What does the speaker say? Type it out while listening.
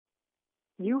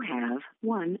You have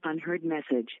one unheard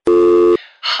message.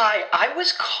 Hi, I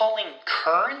was calling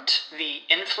Current, the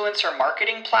influencer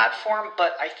marketing platform,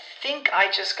 but I think I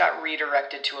just got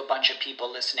redirected to a bunch of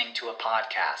people listening to a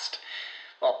podcast.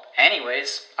 Well,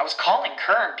 anyways, I was calling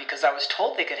Current because I was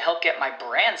told they could help get my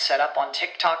brand set up on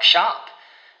TikTok Shop,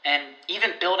 and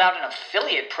even build out an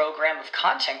affiliate program of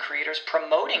content creators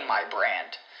promoting my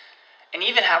brand, and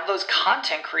even have those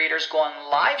content creators go on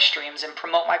live streams and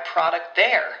promote my product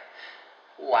there.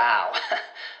 Wow,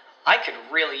 I could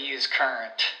really use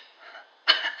Current.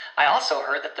 I also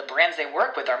heard that the brands they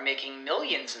work with are making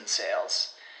millions in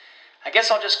sales. I guess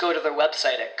I'll just go to their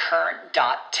website at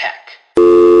current.tech.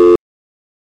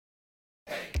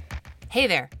 Hey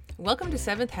there! Welcome to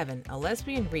Seventh Heaven, a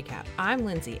lesbian recap. I'm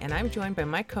Lindsay, and I'm joined by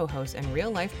my co-host and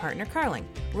real-life partner, Carling.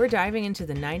 We're diving into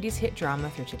the 90s hit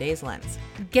drama through today's lens.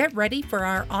 Get ready for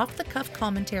our off-the-cuff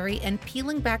commentary and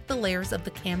peeling back the layers of the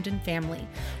Camden family.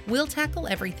 We'll tackle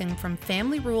everything from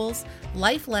family rules,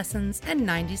 life lessons, and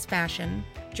 90s fashion.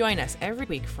 Join us every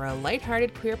week for a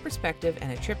lighthearted queer perspective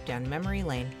and a trip down memory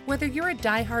lane. Whether you're a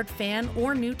diehard fan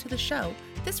or new to the show,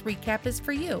 this recap is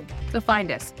for you. So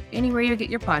find us anywhere you get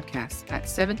your podcasts at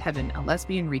Seventh Heaven, a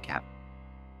lesbian recap.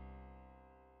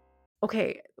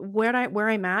 Okay, where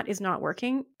I'm at is not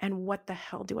working, and what the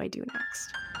hell do I do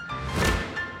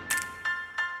next?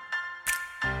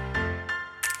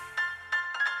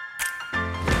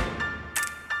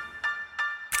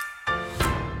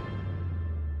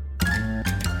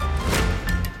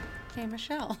 Hey,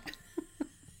 Michelle.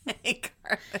 Hey,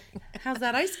 Carling. How's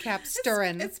that ice cap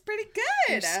stirring? It's pretty good.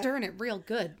 You're stirring it real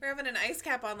good. We're having an ice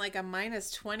cap on like a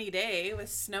 -20 day with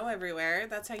snow everywhere.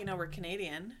 That's how you know we're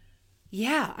Canadian.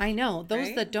 Yeah, I know. Those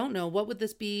Right? that don't know, what would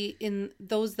this be in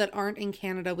those that aren't in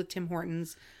Canada with Tim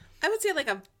Hortons? I would say like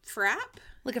a frap,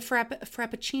 Like a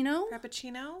frappuccino?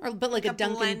 frappuccino, Or like a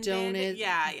Dunkin' blended- Donuts.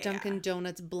 Yeah. Dunkin'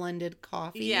 Donuts blended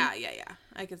coffee. Yeah.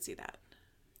 I could see that.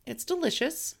 It's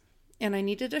delicious. And I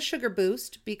needed a sugar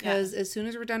boost because as soon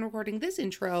as we're done recording this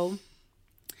intro,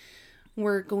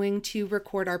 we're going to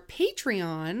record our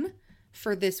Patreon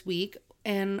for this week.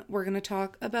 And we're going to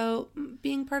talk about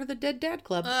being part of the Dead Dad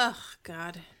Club. Oh,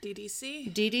 God.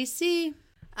 DDC. DDC.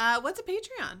 What's a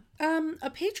Patreon? A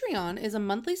Patreon is a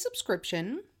monthly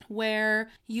subscription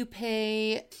where you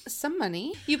pay some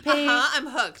money. You pay, I'm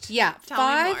hooked. yeah, Tell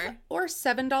me $5 more. or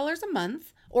 $7 a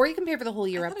month, or you can pay for the whole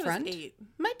year I up thought it was front. 8.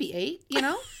 Might be 8, you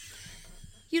know?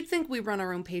 You'd think we run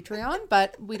our own Patreon,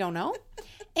 but we don't know.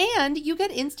 And you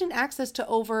get instant access to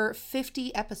over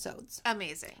 50 episodes.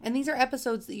 Amazing. And these are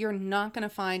episodes that you're not going to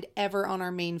find ever on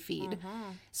our main feed.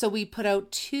 So we put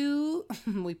out two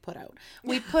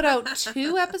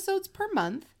episodes per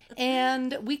month,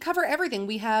 and we cover everything.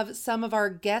 We have some of our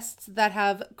guests that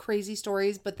have crazy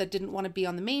stories but that didn't want to be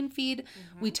on the main feed.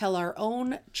 We tell our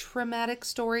own traumatic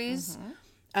stories.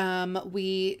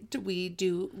 We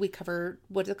cover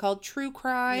what is it called? True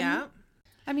crime. Yeah.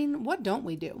 I mean, what don't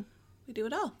we do? We do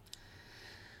it all.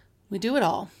 We do it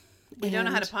all. We don't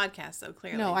know how to podcast, though,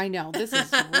 clearly. No, I know. This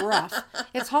is rough.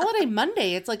 It's Holiday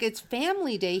Monday. It's like it's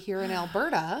family day here in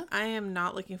Alberta. I am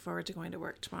not looking forward to going to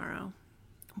work tomorrow.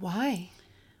 Why?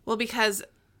 Well, because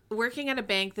working at a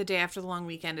bank the day after the long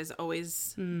weekend is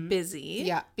always busy.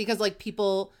 Yeah, because like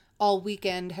people all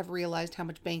weekend have realized how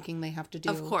much banking they have to do.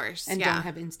 Of course, And yeah. don't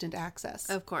have instant access.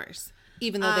 Of course.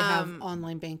 Even though they have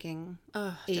online banking,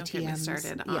 Ugh, ATMs. don't get me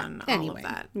started on all Anyway, of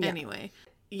that. yeah. Anyway.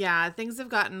 Yeah, things have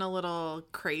gotten a little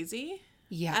crazy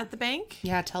Yeah. at the bank.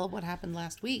 Yeah, tell what happened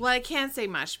last week. Well, I can't say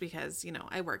much because,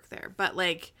 I work there. But,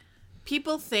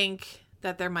 people think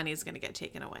that their money is going to get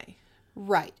taken away.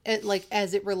 Right.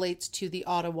 As it relates to the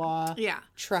Ottawa Yeah.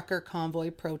 trucker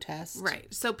convoy protest.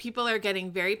 Right. So people are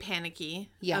getting very panicky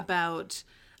about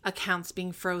accounts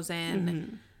being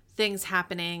frozen, things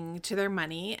happening to their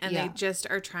money, and they just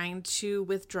are trying to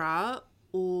withdraw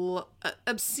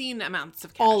obscene amounts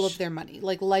of cash. All of their money,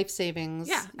 like life savings.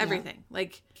 Yeah, everything.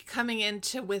 Like coming in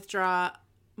to withdraw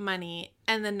money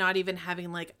and then not even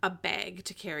having a bag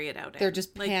to carry it out in. They're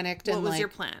just panicked and what was your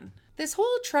plan? This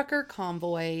whole trucker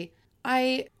convoy,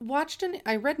 I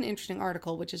read an interesting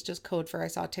article, which is just code for I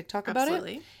saw a TikTok about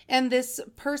Absolutely. it. And this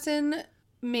person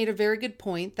made a very good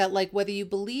point that whether you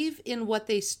believe in what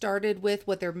they started with,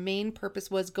 what their main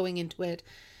purpose was going into it,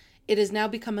 it has now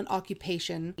become an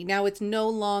occupation. Now it's no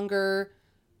longer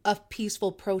a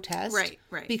peaceful protest. Right.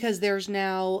 Because there's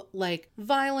now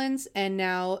violence, and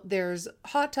now there's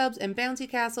hot tubs and bouncy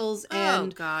castles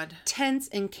and tents,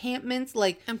 encampments,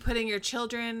 and putting your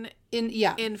children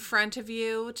in front of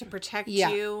you to protect Yeah.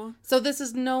 you. So this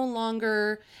is no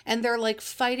longer, and they're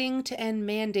fighting to end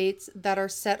mandates that are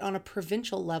set on a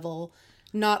provincial level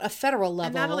not a federal level.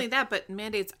 And not only that, but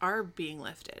mandates are being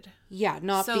lifted. Yeah,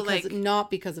 not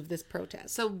because of this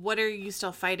protest. So what are you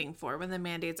still fighting for when the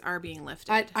mandates are being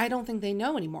lifted? I don't think they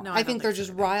know anymore. No, I think they're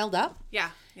just riled up. Yeah.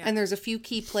 And there's a few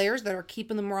key players that are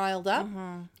keeping them riled up.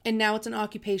 And now it's an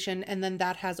occupation, and then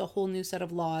that has a whole new set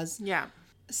of laws. Yeah.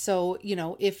 So, you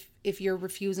know, if you're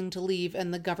refusing to leave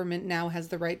and the government now has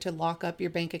the right to lock up your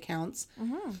bank accounts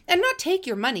and not take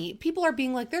your money. People are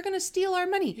being like, they're going to steal our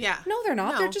money. Yeah. No, they're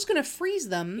not. No. They're just going to freeze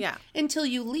them until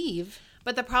you leave.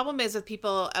 But the problem is with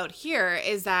people out here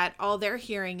is that all they're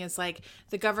hearing is like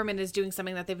the government is doing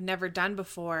something that they've never done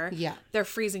before. Yeah. They're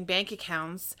freezing bank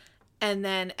accounts. And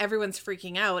then everyone's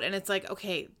freaking out. And it's like,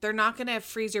 okay, they're not going to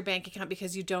freeze your bank account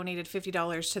because you donated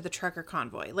 $50 to the trucker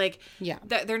convoy. Like,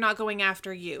 they're not going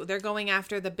after you. They're going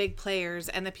after the big players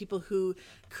and the people who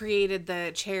created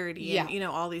the charity and, you know,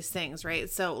 all these things, right?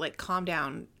 So, like, calm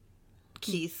down,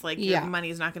 Keith. Like, your money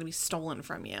is not going to be stolen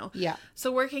from you. Yeah.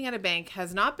 So working at a bank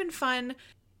has not been fun.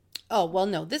 Oh, well,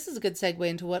 no. This is a good segue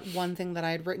into one thing that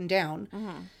I had written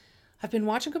down. I've been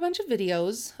watching a bunch of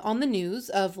videos on the news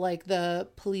of like the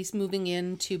police moving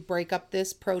in to break up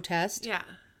this protest. Yeah.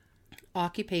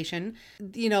 Occupation.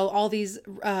 You know, all these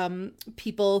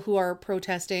people who are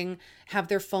protesting have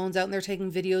their phones out and they're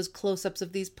taking videos, close-ups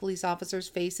of these police officers'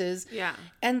 faces. Yeah.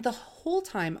 And the whole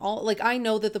time, I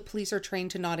know that the police are trained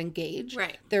to not engage.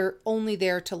 Right. They're only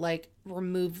there to like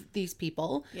remove these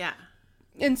people. Yeah.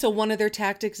 And so one of their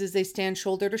tactics is they stand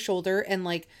shoulder to shoulder and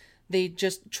like they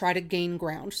just try to gain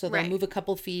ground. So they'll move a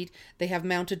couple feet. They have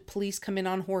mounted police come in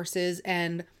on horses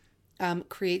and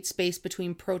create space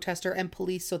between protester and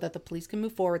police so that the police can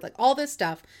move forward. Like all this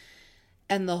stuff.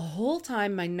 And the whole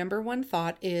time, my number one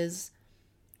thought is,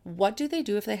 what do they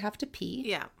do if they have to pee?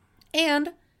 Yeah.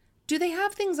 And do they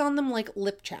have things on them like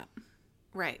lip chap?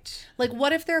 Right. Like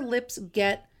what if their lips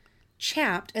get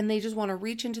chapped and they just want to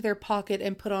reach into their pocket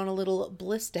and put on a little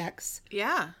Blistex?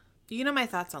 Yeah. You know my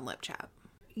thoughts on lip chap.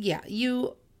 Yeah,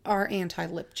 you are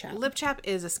anti-lip chap. Lip chap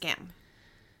is a scam.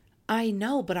 I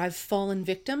know, but I've fallen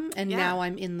victim and now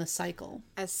I'm in the cycle.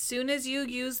 As soon as you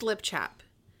use lip chap,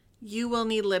 you will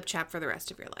need lip chap for the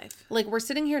rest of your life. Like we're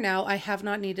sitting here now, I have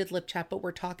not needed lip chap, but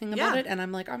we're talking about it and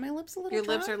I'm like, are my lips a little Your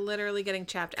dry? lips are literally getting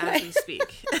chapped as we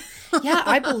speak. Yeah,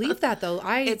 I believe that though.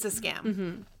 It's a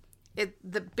scam.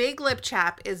 The big lip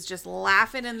chap is just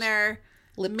laughing in their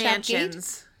lip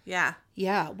mansions. Yeah.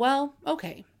 Yeah, well,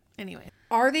 okay. Anyway.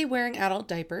 Are they wearing adult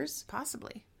diapers?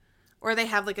 Possibly. Or they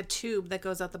have like a tube that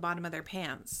goes out the bottom of their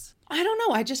pants. I don't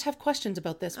know. I just have questions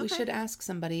about this. Okay. We should ask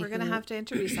somebody. We're going to have to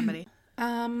interview somebody.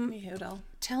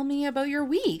 Tell me about your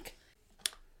week.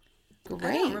 Great.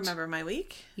 I don't remember my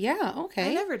week. Yeah,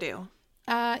 okay. I never do.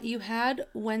 You had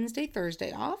Wednesday,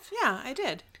 Thursday off. Yeah, I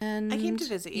did. And I came to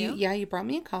visit you. You brought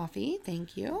me a coffee.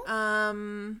 Thank you.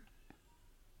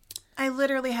 I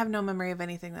literally have no memory of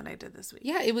anything that I did this week.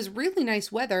 Yeah, it was really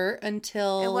nice weather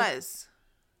until... It was.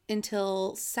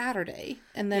 Until Saturday.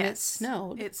 And then it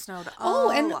snowed. It snowed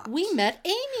lot. We met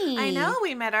Amy. I know.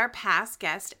 We met our past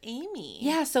guest, Amy.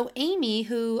 Yeah, so Amy,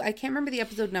 who... I can't remember the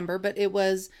episode number, but it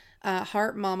was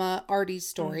Heart Mama Artie's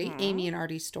story. Amy and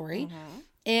Artie's story.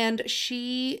 And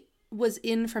she was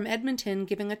in from Edmonton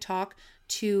giving a talk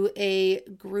to a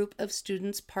group of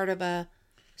students, part of a...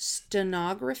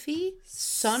 Sonography?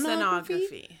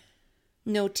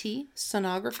 No T.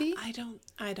 Sonography?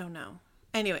 I don't know.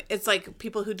 Anyway, it's like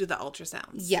people who do the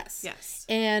ultrasounds. Yes.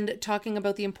 And talking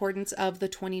about the importance of the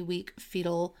 20-week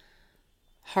fetal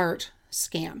heart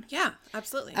scan. Yeah,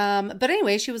 absolutely. But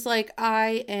anyway, she was like,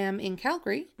 I am in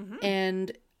Calgary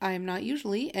and I'm not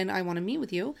usually, and I want to meet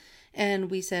with you.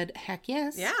 And we said, heck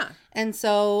yes. Yeah. And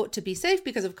so to be safe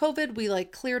because of COVID, we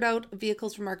like cleared out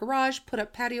vehicles from our garage, put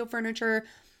up patio furniture,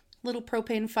 little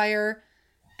propane fire,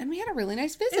 and we had a really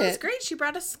nice visit. It was great. She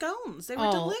brought us scones. They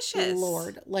were delicious.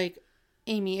 Lord. Like,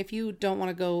 Amy, if you don't want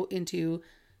to go into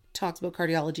talks about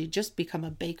cardiology, just become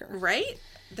a baker. Right?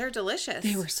 They're delicious.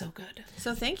 They were so good.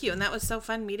 So thank you. And that was so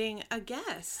fun meeting a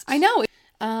guest. I know.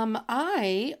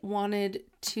 I wanted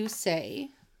to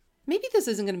say, maybe this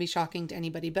isn't going to be shocking to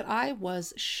anybody, but I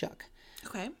was shook.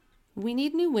 Okay. We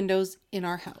need new windows in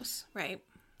our house. Right.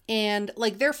 And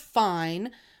like, they're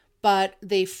fine, but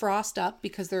they frost up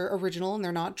because they're original and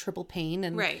they're not triple pane.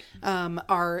 And right.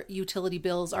 Our utility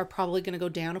bills are probably going to go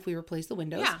down if we replace the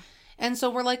windows. Yeah. And so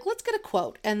we're like, let's get a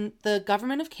quote. And the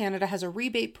government of Canada has a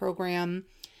rebate program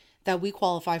that we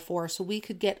qualify for. So we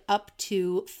could get up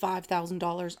to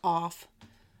 $5,000 off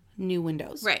new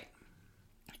windows. Right.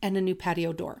 And a new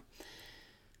patio door.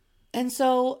 And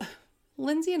so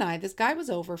Lindsay and I, this guy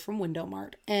was over from Window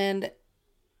Mart. And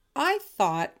I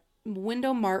thought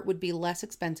Window Mart would be less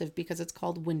expensive because it's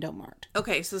called Window Mart.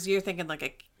 Okay, so you're thinking like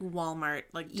a Walmart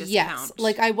discount. Yes,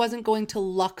 like I wasn't going to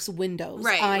Lux Windows.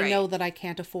 Right, I right. know that I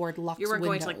can't afford Lux Windows. You weren't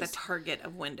going to like the Target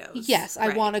of windows. Yes, I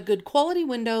want a good quality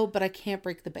window, but I can't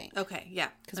break the bank. Okay, yeah.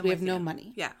 Because we have no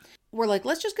money. Yeah. We're like,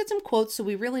 let's just get some quotes so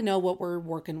we really know what we're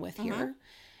working with here.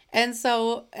 And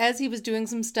so as he was doing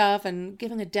some stuff and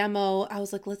giving a demo, I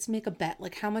was like, let's make a bet.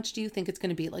 Like, how much do you think it's going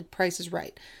to be? Like, Price is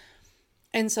Right.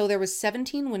 And so there was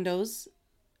 16 windows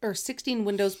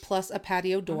plus a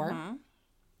patio door.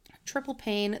 Triple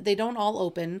pane. They don't all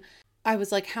open. I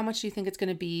was like, how much do you think it's going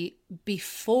to be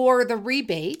before the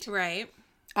rebate? Right.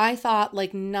 I thought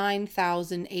like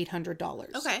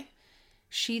 $9,800. Okay.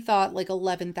 She thought like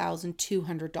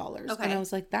 $11,200. Okay. And I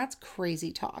was like, that's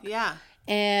crazy talk. Yeah.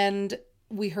 And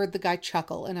we heard the guy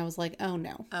chuckle and I was like, oh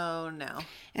no. Oh no.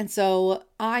 And so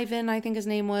Ivan, I think his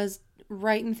name was,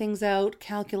 writing things out,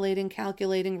 calculating,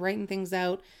 writing things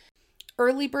out.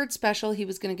 Early bird special, he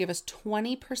was going to give us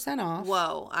 20% off.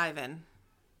 Whoa, Ivan.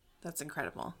 That's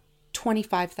incredible.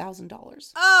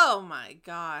 $25,000. Oh my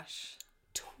gosh.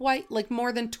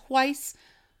 More than twice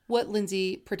what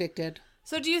Lindsay predicted.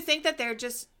 So do you think that they're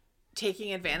just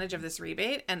taking advantage of this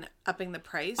rebate and upping the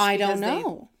price? I don't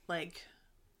know.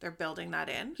 They're building that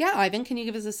in? Yeah, Ivan, can you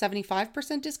give us a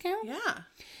 75% discount? Yeah.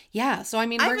 Yeah, so I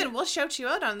mean... Ivan, we'll shout you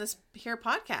out on this here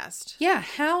podcast. Yeah,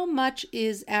 how much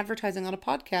is advertising on a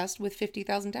podcast with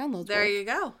 50,000 downloads There worth? you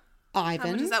go. Ivan.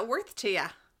 How much is that worth to you?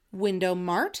 Window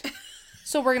Mart.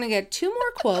 So we're going to get 2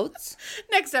 more quotes.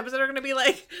 Next episode, we're going to be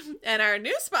like, and our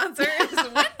new sponsor is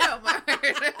Window Mart.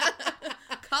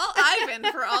 Call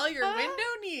Ivan for all your window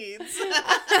needs.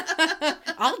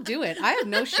 I'll do it. I have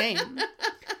no shame.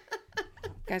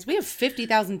 Guys, we have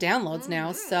 50,000 downloads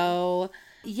now. So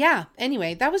yeah,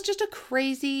 anyway, that was just a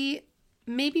crazy,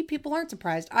 maybe people aren't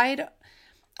surprised. I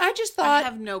just thought. I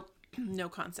have no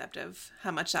concept of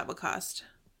how much that would cost.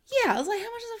 Yeah, I was like,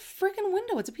 how much is a freaking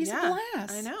window? It's a piece of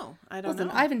glass. I know. I don't know.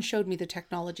 Ivan showed me the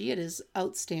technology. It is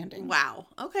outstanding. Wow.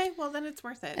 Okay, well then it's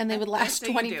worth it. And they would last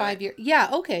 25 years. Yeah,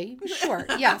 okay, sure.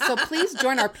 Yeah, so please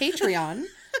join our Patreon.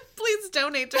 Please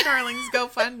donate to Carling's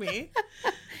GoFundMe.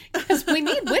 Because we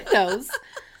need windows.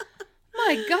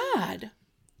 My God.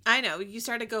 I know. You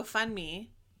started GoFundMe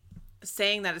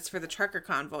saying that it's for the trucker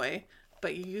convoy,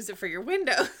 but you use it for your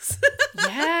windows.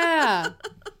 Yeah.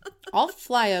 I'll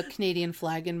fly a Canadian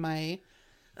flag in my...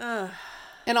 and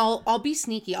I'll be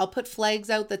sneaky. I'll put flags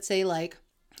out that say like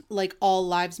all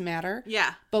lives matter.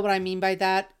 Yeah. But what I mean by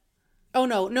that... Oh,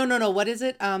 no. What is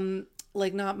it?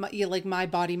 Not my, like my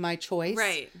body, my choice.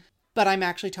 Right. But I'm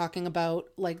actually talking about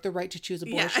like the right to choose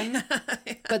abortion. Yeah.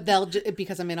 But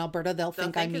because I'm in Alberta, they'll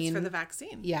think I mean it's for the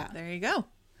vaccine. Yeah. There you go.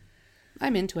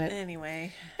 I'm into it.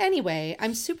 Anyway,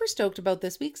 I'm super stoked about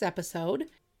this week's episode.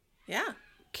 Yeah.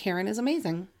 Karen is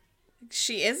amazing.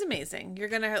 She is amazing. You're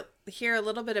going to hear a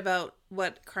little bit about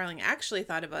what Carling actually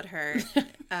thought about her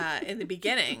in the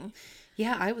beginning.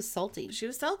 Yeah, I was salty. She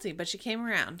was salty, but she came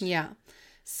around. Yeah.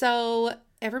 So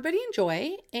everybody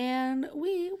enjoy, and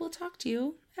we will talk to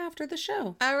you after the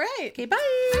show. All right. Okay, bye.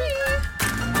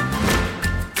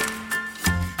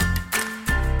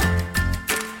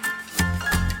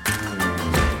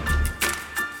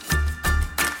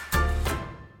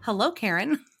 Hello,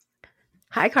 Karen.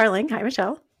 Hi, Carling. Hi,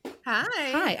 Michelle.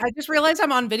 Hi. I just realized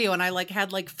I'm on video and I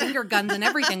had finger guns and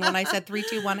everything when I said 3,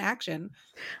 2, 1 action.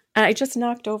 I just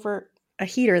knocked over a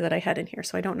heater that I had in here,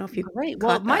 so I don't know if you Great.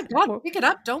 Well, my God, pick it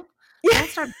up. Don't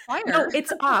start fire. No,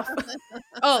 it's off.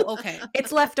 Oh, okay.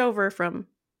 It's left over from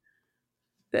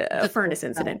the furnace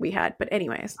incident we had. But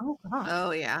anyways. Oh, God.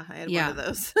 Oh, yeah. I had one of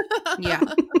those. Yeah.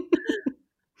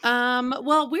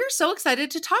 Well, we're so excited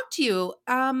to talk to you.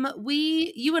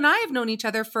 You and I have known each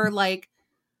other for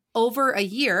over a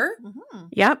year. Mm-hmm.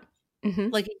 Yep. Mm-hmm.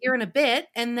 Like a year and a bit.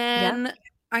 And then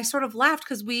I sort of laughed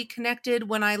because we connected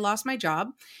when I lost my job.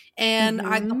 And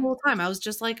the whole time I was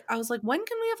like, when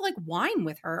can we have wine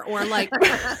with her? Or I was like,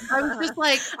 there I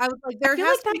feel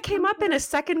like that came up in a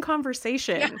second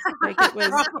conversation. Yeah.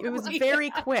 It was very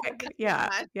quick. Yeah.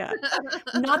 Yeah.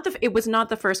 It was not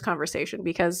the first conversation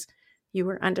because you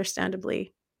were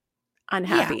understandably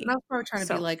unhappy. Yeah, I was probably trying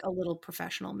to be a little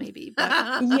professional maybe.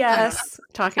 But yes.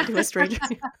 Talking to a stranger.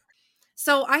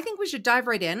 So I think we should dive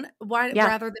right in.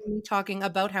 Rather than me talking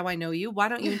about how I know you, why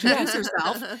don't you introduce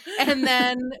yourself and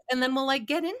then we'll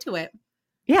get into it.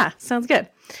 Yeah, sounds good.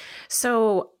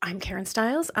 So I'm Karen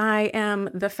Stiles. I am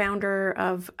the founder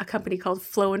of a company called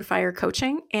Flow and Fire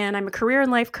Coaching, and I'm a career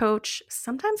and life coach.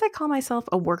 Sometimes I call myself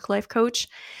a work life coach.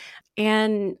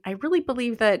 And I really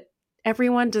believe that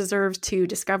everyone deserves to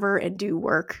discover and do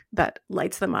work that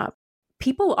lights them up.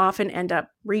 People often end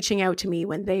up reaching out to me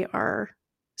when they are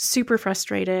super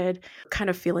frustrated, kind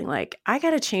of feeling like I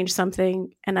got to change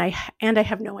something and I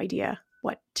have no idea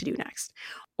what to do next.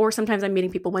 Or sometimes I'm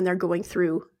meeting people when they're going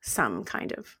through some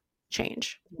kind of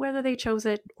change, whether they chose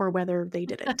it or whether they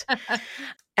didn't.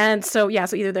 And so,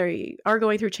 so either they are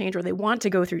going through change or they want to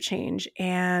go through change.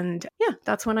 And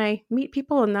that's when I meet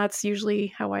people. And that's usually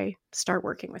how I start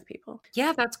working with people.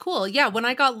 Yeah, that's cool. Yeah. When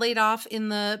I got laid off in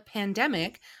the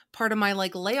pandemic, part of my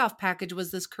layoff package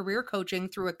was this career coaching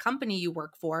through a company you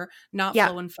work for, not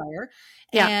Flow and Fire.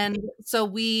 Yeah. And so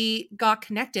we got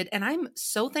connected, and I'm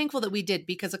so thankful that we did,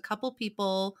 because a couple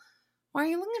people, why are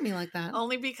you looking at me like that?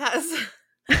 Only because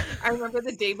I remember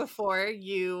the day before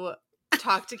you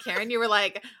talked to Karen, you were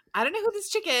like, I don't know who this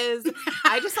chick is.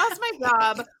 I just lost my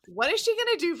job. What is she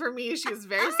going to do for me? She was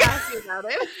very sassy about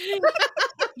it.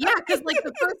 Yeah, because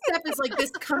the first step is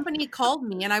this company called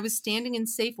me, and I was standing in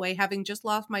Safeway having just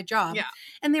lost my job. Yeah.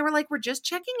 And they were like, we're just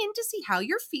checking in to see how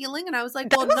you're feeling. And I was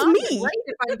like, well, not me,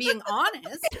 if I'm being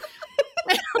honest.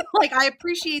 I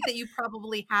appreciate that you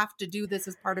probably have to do this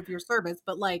as part of your service,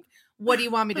 but what do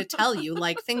you want me to tell you?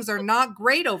 Things are not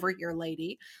great over here,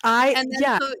 lady. I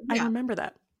remember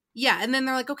that. Yeah. And then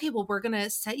they're like, okay, well, we're going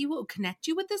to connect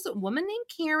you with this woman named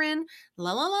Karen,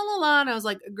 la, la, la, la, la. And I was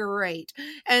like, great.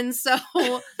 And so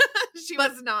she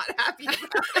was not happy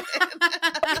about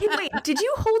it. Wait, did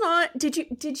you hold on?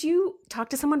 Did you talk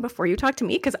to someone before you talked to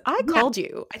me? Because I called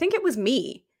you. I think it was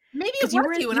me. Maybe it was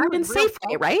you. And I was in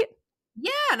Safeway, right?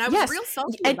 Yeah. And I was real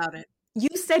salty about it. You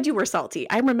said you were salty.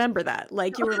 I remember that.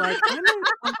 You were like,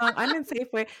 I'm in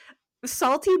Safeway.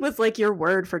 Salty was your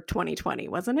word for 2020,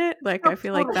 wasn't it? I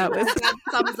feel like that was that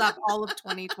sums up all of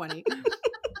 2020.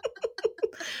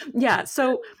 Yeah.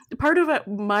 So part of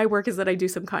my work is that I do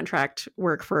some contract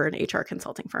work for an HR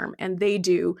consulting firm, and they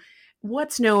do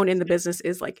what's known in the business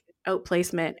is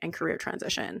outplacement and career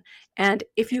transition. And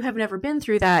if you have never been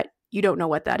through that, you don't know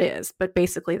what that is. But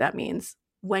basically that means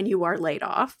when you are laid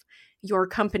off, your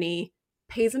company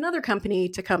pays another company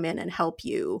to come in and help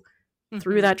you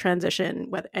through that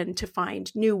transition and to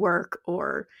find new work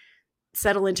or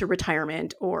settle into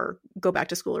retirement or go back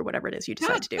to school or whatever it is you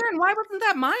decide to do. Karen, why wasn't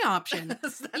that my option?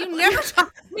 You never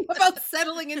talked to me about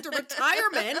settling into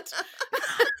retirement.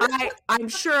 I'm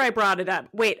sure I brought it up.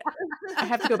 Wait, I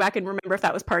have to go back and remember if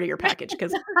that was part of your package,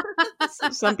 because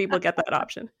some people get that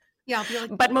option. Yeah, I'll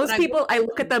be but most people, I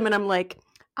look at them and I'm like,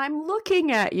 I'm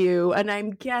looking at you and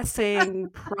I'm guessing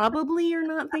probably you're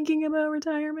not thinking about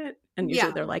retirement. And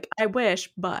usually they're like, I wish,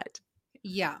 but.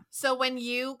 Yeah. So when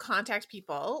you contact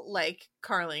people like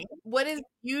Carling, what is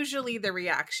usually the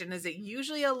reaction? Is it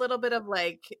usually a little bit of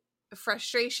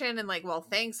frustration and well,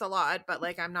 thanks a lot, but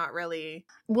I'm not really.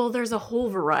 Well, there's a whole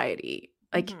variety,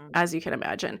 as you can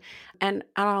imagine. And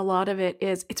a lot of it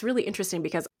is, it's really interesting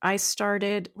because I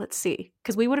started, let's see,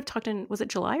 because we would have talked in, was it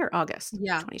July or August?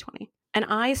 Yeah. 2020. And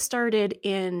I started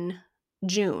in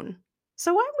June.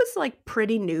 So I was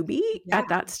pretty newbie at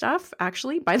that stuff,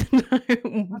 actually, by the point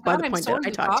that I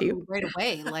talked to you. Right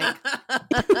away.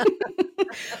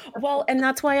 Well, and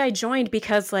that's why I joined,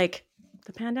 because the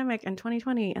pandemic and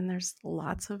 2020, and there's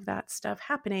lots of that stuff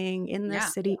happening in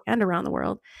this city and around the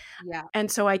world. Yeah.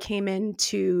 And so I came in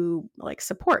to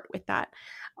support with that.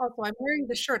 Also, I'm wearing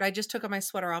the shirt. I just took my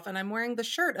sweater off, and I'm wearing the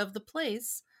shirt of the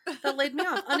place that laid me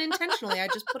off unintentionally. I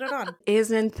just put it on.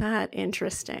 Isn't that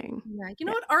interesting? Yeah. You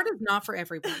know what? Art is not for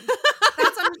everyone. I'm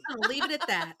just going to leave it at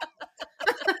that.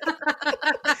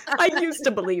 I used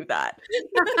to believe that.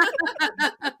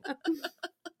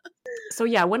 So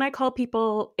when I call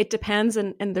people, it depends.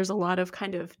 And there's a lot of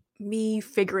kind of me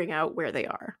figuring out where they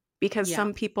are, because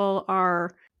some people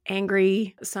are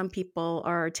angry. Some people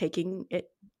are taking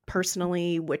it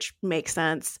personally, which makes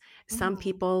sense. Some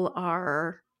people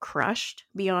are crushed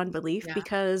beyond belief,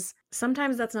 because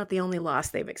sometimes that's not the only loss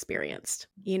they've experienced.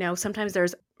 Sometimes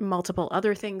there's multiple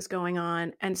other things going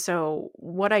on. And so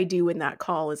what I do in that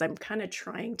call is I'm kind of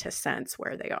trying to sense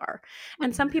where they are.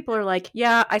 And some people are like,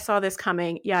 yeah, I saw this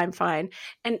coming. Yeah, I'm fine.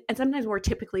 And sometimes more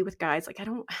typically with guys, I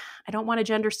don't want to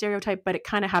gender stereotype, but it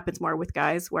kind of happens more with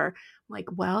guys where I'm like,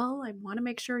 well, I want to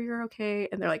make sure you're okay.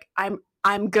 And they're like,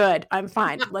 I'm good. I'm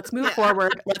fine. Let's move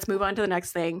forward. Let's move on to the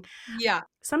next thing. Yeah.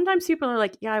 Sometimes people are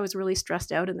like, yeah, I was really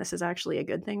stressed out and this is actually a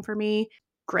good thing for me.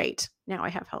 Great. Now I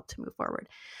have help to move forward.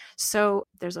 So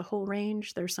there's a whole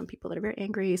range. There's some people that are very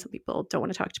angry. Some people don't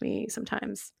want to talk to me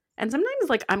sometimes. And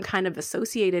sometimes I'm kind of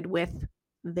associated with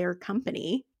their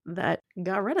company that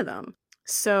got rid of them.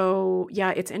 So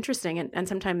it's interesting. And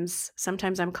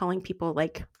sometimes I'm calling people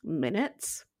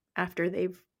minutes after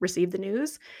they've received the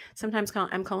news. Sometimes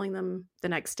I'm calling them the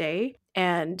next day.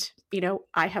 And,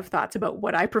 I have thoughts about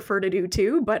what I prefer to do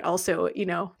too, but also,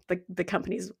 the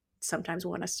company's sometimes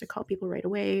want us to call people right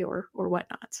away or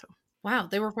whatnot. So wow,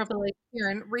 they were probably like,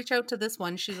 Karen, reach out to this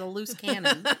one. She's a loose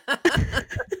cannon.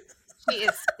 She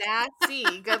is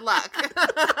sassy. Good luck.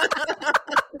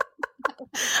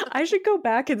 I should go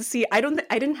back and see. I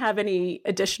didn't have any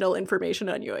additional information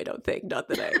on you. I don't think. Not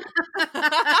that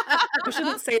I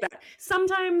shouldn't say that.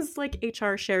 Sometimes like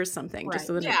HR shares something just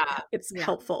so that it's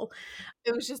helpful.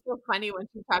 It was just so funny when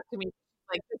she talked to me.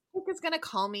 Like, this chick is gonna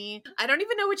call me. I don't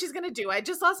even know what she's gonna do. I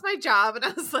just lost my job, and I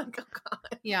was like, "Oh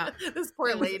God, yeah, this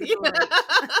poor lady."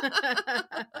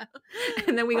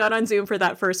 And then we got on Zoom for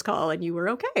that first call, and you were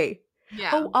okay. Yeah.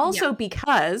 Oh, also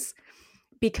because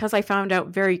I found out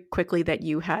very quickly that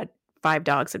you had 5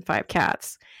 dogs and 5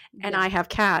 cats, and I have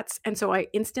cats, and so I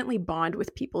instantly bond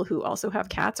with people who also have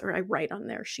cats, or I write on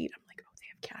their sheet. I'm like, oh, they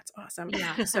have cats, awesome.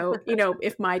 Yeah. So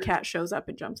if my cat shows up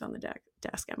and jumps on the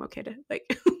desk, I'm okay to like.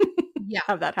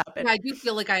 Have that happen. Yeah, I do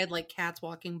feel like I had like cats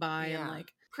walking by and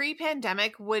like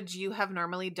pre-pandemic, would you have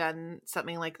normally done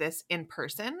something like this in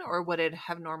person, or would it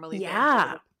have normally been?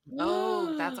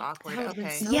 Oh, that's awkward.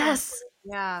 Okay. Yes.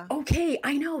 Yeah. Okay,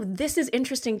 I know. This is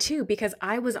interesting too, because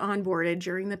I was onboarded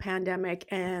during the pandemic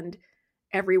and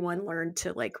everyone learned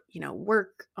to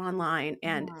work online,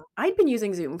 and I'd been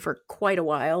using Zoom for quite a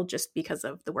while just because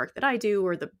of the work that I do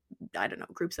or the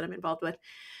groups that I'm involved with.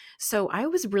 So I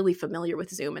was really familiar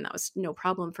with Zoom, and that was no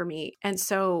problem for me. And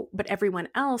so, but everyone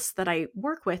else that I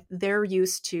work with, they're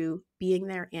used to being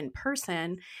there in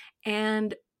person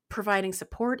and providing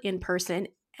support in person.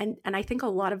 And I think a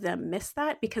lot of them miss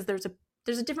that because there's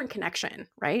a different connection,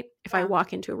 right? If I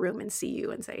walk into a room and see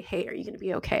you and say, hey, are you going to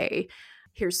be okay?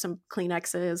 Here's some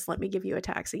Kleenexes. Let me give you a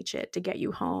taxi chit to get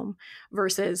you home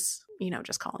versus,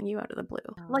 just calling you out of the blue.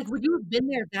 Like, would you have been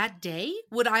there that day?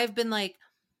 Would I have been like,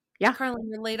 yeah, Carlin,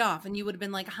 you're laid off, and you would have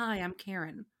been like, hi, I'm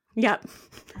Karen. Yep.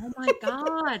 Oh my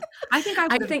God. I think I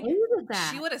would have hated that.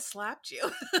 She would have slapped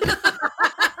you.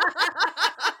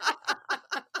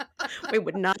 We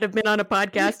would not have been on a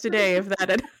podcast today if that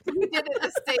had. We did it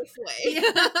the safe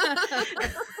way.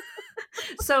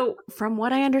 So from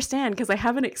what I understand, because I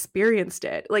haven't experienced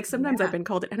it, like sometimes I've been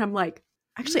called it and I'm like,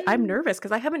 actually, I'm nervous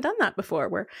because I haven't done that before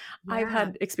where I've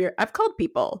had experience. I've called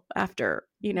people after,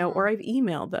 or I've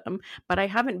emailed them, but I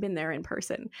haven't been there in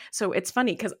person. So it's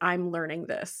funny because I'm learning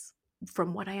this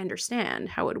from what I understand.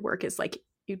 How it would work is like,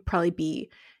 you'd probably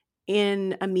be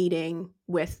in a meeting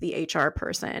with the HR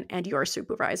person and your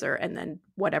supervisor, and then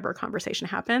whatever conversation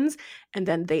happens, and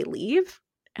then they leave,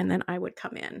 and then I would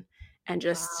come in and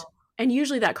just, and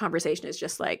usually that conversation is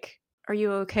just like, are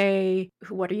you okay?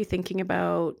 What are you thinking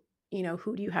about?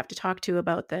 Who do you have to talk to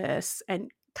about this?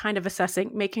 And kind of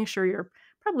assessing, making sure you're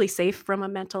probably safe from a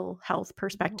mental health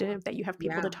perspective, that you have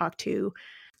people to talk to.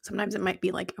 Sometimes it might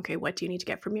be like, okay, what do you need to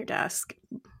get from your desk?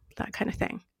 That kind of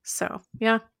thing. So,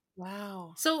 yeah.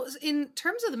 Wow. So in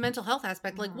terms of the mental health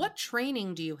aspect, like what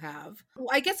training do you have?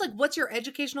 I guess like what's your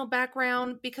educational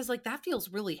background? Because like that feels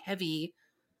really heavy.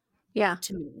 Yeah.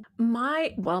 To me.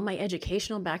 My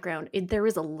educational background, there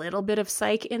was a little bit of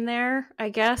psych in there, I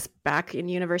guess, back in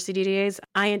university days.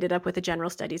 I ended up with a general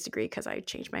studies degree because I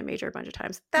changed my major a bunch of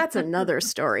times. That's another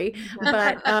story.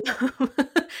 But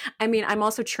I mean, I'm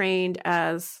also trained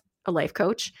as a life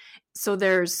coach. So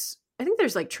I think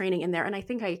there's like training in there. And I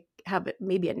think I have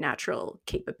maybe a natural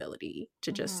capability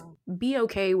to just be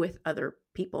okay with other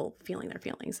people feeling their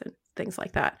feelings and things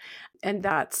like that. And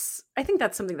I think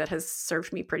that's something that has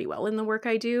served me pretty well in the work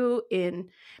I do,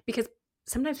 because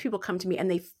sometimes people come to me and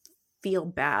they feel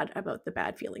bad about the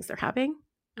bad feelings they're having.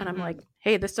 And I'm like,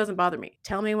 hey, this doesn't bother me.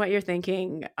 Tell me what you're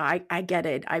thinking. I get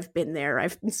it. I've been there.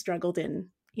 I've struggled in,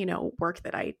 work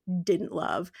that I didn't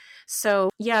love. So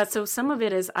yeah, so some of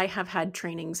it is I have had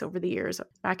trainings over the years.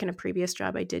 Back in a previous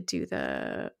job, I did do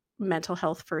the mental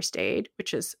health first aid,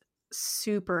 which is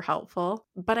super helpful.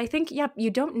 But I think,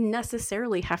 you don't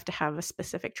necessarily have to have a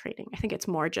specific training. I think it's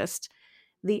more just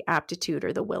the aptitude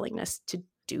or the willingness to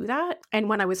do that. And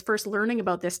when I was first learning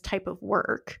about this type of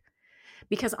work,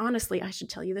 because honestly, I should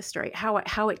tell you this story, how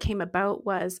it came about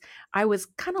was I was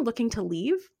kind of looking to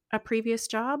leave a previous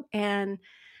job and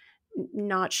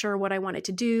not sure what I wanted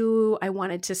to do. I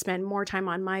wanted to spend more time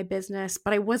on my business,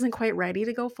 but I wasn't quite ready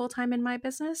to go full-time in my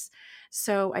business.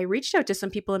 So I reached out to some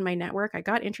people in my network. I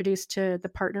got introduced to the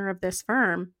partner of this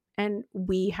firm, and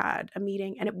we had a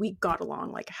meeting, and we got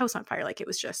along like a house on fire. Like it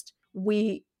was just,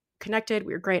 we connected,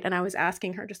 we were great. And I was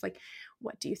asking her just like,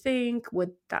 what do you think?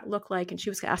 Would that look like? And she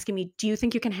was asking me, do you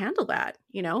think you can handle that?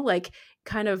 Like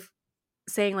kind of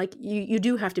saying like you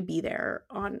do have to be there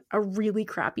on a really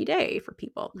crappy day for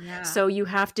people. Yeah. So you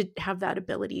have to have that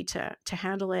ability to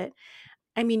handle it.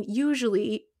 I mean,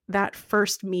 usually that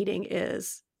first meeting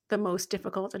is the most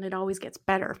difficult, and it always gets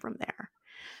better from there.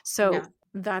 So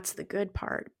that's the good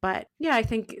part. But yeah, I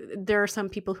think there are some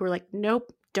people who are like,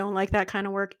 nope, don't like that kind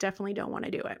of work, definitely don't want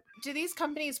to do it. Do these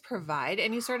companies provide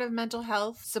any sort of mental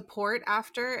health support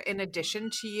after, in addition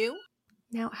to you?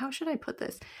 Now, how should I put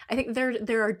this? I think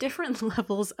there are different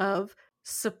levels of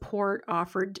support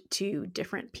offered to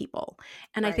different people.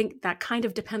 And I think that kind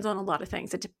of depends on a lot of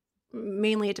things.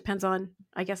 Mainly it depends on,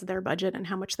 I guess, their budget and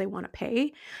how much they want to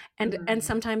pay. And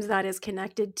sometimes that is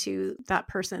connected to that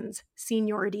person's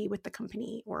seniority with the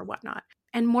company or whatnot.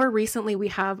 And more recently, we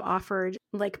have offered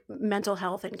like mental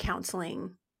health and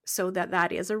counseling so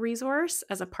that is a resource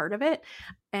as a part of it.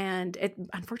 And it,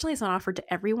 unfortunately, it's not offered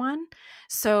to everyone.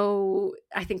 So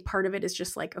I think part of it is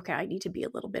just like, okay, I need to be a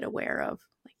little bit aware of,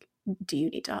 like, do you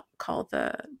need to call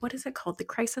what is it called? The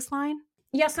crisis line?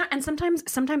 Yes. And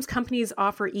sometimes companies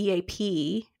offer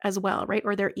EAP as well, right?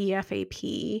 Or their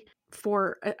EFAP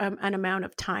for an amount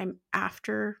of time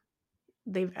after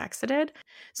they've exited.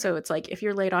 So it's like, if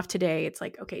you're laid off today, it's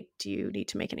like, okay, do you need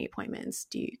to make any appointments?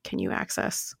 Can you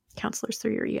access counselors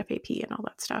through your EFAP and all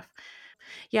that stuff?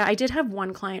 Yeah, I did have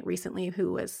one client recently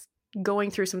who was going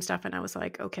through some stuff, and I was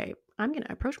like, okay, I'm going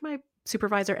to approach my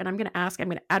supervisor and I'm going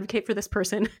to advocate for this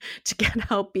person to get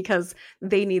help because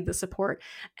they need the support.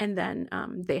 And then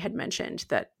they had mentioned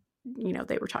that,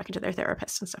 they were talking to their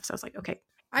therapist and stuff. So I was like, okay.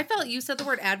 I felt you said the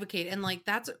word advocate, and like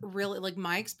that's really like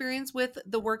my experience with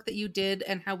the work that you did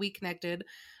and how we connected.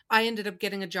 I ended up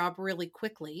getting a job really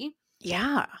quickly.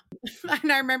 Yeah.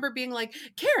 And I remember being like,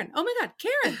 Karen, oh my God,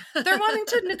 Karen, they're wanting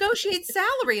to negotiate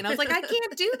salary. And I was like, I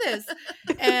can't do this.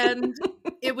 And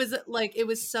it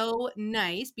was so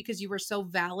nice because you were so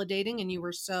validating and you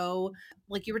were so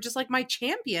like, you were just like my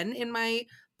champion in my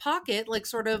pocket, like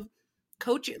sort of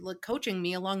coaching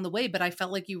me along the way. But I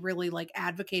felt like you really like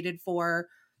advocated for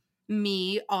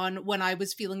me on when I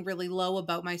was feeling really low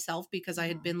about myself because I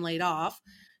had been laid off,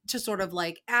 to sort of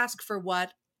like ask for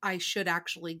what I should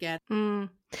actually get.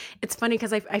 It's funny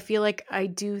because I feel like I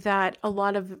do that. A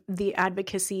lot of the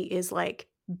advocacy is like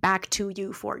back to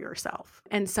you for yourself.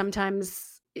 And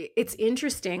sometimes it's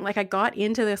interesting. Like I got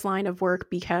into this line of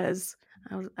work because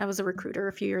I was a recruiter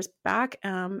a few years back,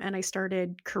 and I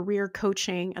started career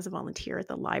coaching as a volunteer at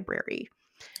the library.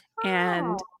 Oh.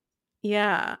 And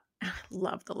yeah, I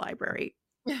love the library.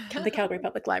 The Calgary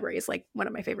Public Library is like one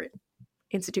of my favorite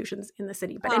institutions in the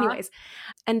city. But anyways,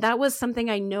 and that was something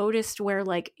I noticed where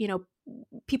like,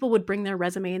 people would bring their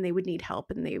resume and they would need help,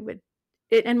 and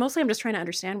and mostly I'm just trying to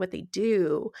understand what they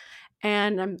do.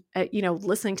 And I'm,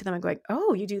 listening to them and going,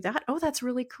 oh, you do that? Oh, that's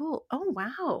really cool. Oh,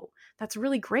 wow. That's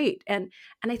really great. And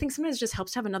I think sometimes it just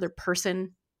helps to have another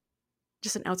person,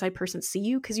 just an outside person, see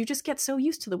you, because you just get so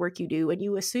used to the work you do and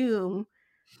you assume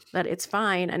that it's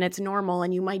fine and it's normal,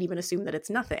 and you might even assume that it's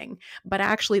nothing. But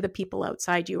actually the people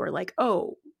outside you are like,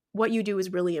 oh, what you do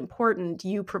is really important.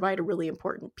 You provide a really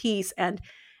important piece. And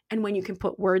when you can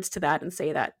put words to that and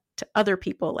say that to other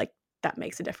people, like that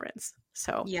makes a difference.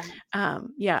 So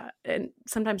yeah. And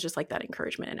sometimes just like that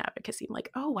encouragement and advocacy, I'm like,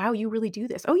 oh, wow, you really do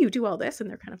this. Oh, you do all this. And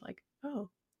they're kind of like, oh,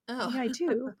 yeah, I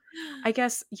do. I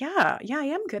guess. Yeah, I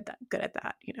am good at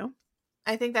that,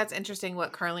 I think that's interesting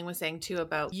what Carling was saying too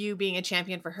about you being a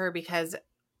champion for her, because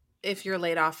if you're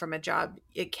laid off from a job,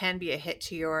 it can be a hit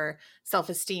to your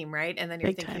self-esteem, right? And then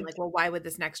you're thinking like, well, why would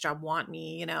this next job want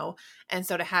me, And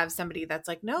so to have somebody that's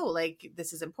like, no, like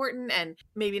this is important, and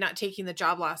maybe not taking the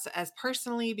job loss as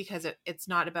personally because it's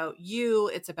not about you,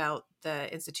 it's about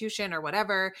the institution or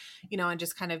whatever, and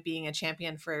just kind of being a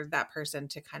champion for that person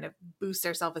to kind of boost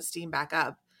their self-esteem back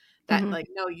up, that like,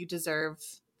 no, you deserve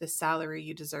this salary,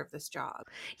 you deserve this job.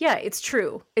 Yeah, it's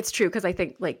true. It's true. Cause I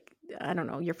think like, I don't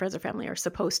know, your friends or family are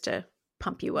supposed to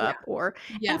pump you up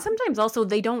and sometimes also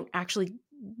they don't actually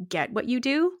get what you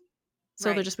do.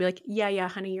 So they'll just be like, yeah,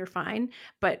 honey, you're fine.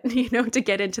 But, to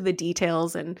get into the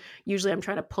details, and usually I'm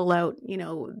trying to pull out,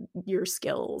 your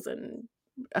skills and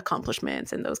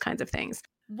accomplishments and those kinds of things.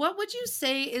 What would you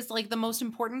say is like the most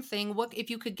important thing? What if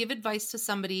you could give advice to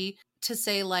somebody to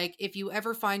say, like, if you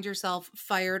ever find yourself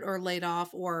fired or laid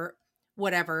off or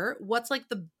whatever, what's like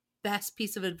the best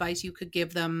piece of advice you could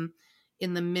give them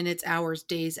in the minutes, hours,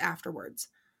 days afterwards?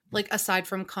 Like aside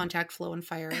from contact Flow and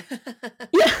Fire.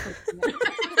 Yeah.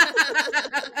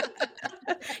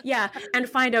 Yeah. And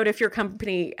find out if your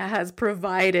company has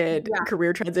provided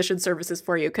career transition services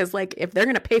for you. Because like if they're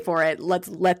going to pay for it, let's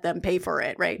let them pay for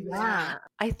it. Right. Yeah.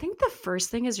 I think the first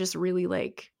thing is just really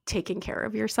like taking care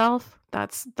of yourself.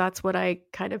 That's what I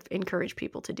kind of encourage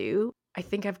people to do. I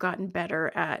think I've gotten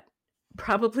better at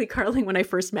probably, Carling, when I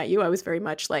first met you, I was very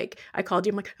much like, I called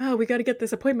you, I'm like, oh, we got to get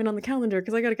this appointment on the calendar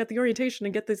because I got to get the orientation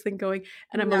and get this thing going.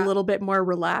 And I'm a little bit more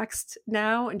relaxed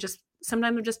now. And just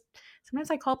sometimes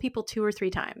I call people 2 or 3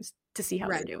 times to see how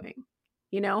they're doing,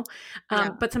 you know?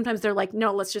 But sometimes they're like,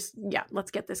 no,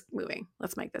 let's get this moving.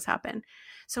 Let's make this happen.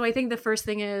 So I think the first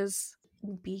thing is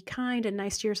be kind and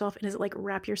nice to yourself. And is it like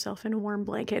wrap yourself in a warm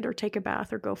blanket or take a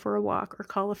bath or go for a walk or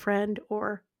call a friend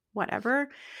or whatever?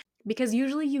 Because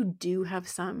usually you do have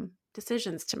some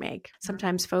decisions to make.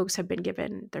 Sometimes folks have been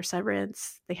given their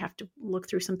severance. They have to look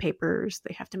through some papers.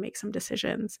 They have to make some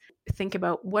decisions. Think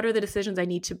about what are the decisions I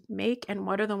need to make and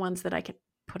what are the ones that I can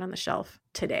put on the shelf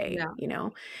today, you know?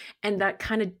 And that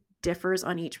kind of differs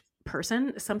on each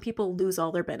person. Some people lose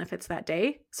all their benefits that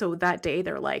day. So that day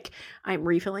they're like, I'm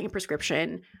refilling a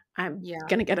prescription. I'm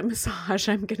going to get a massage.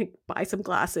 I'm going to buy some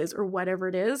glasses or whatever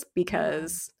it is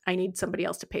because I need somebody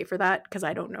else to pay for that because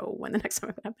I don't know when the next time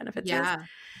I'm going to have benefits is.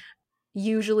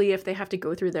 Usually if they have to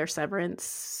go through their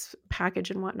severance package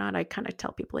and whatnot, I kind of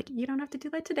tell people like, you don't have to do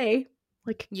that today.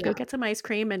 Like go get some ice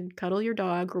cream and cuddle your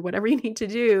dog or whatever you need to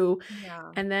do.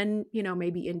 And then, you know,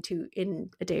 maybe in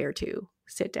a day or two,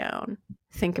 sit down,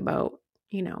 think about,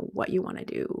 you know, what you want to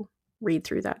do, read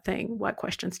through that thing. What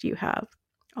questions do you have?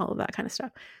 All of that kind of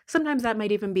stuff. Sometimes that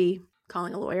might even be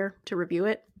calling a lawyer to review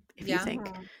it if you think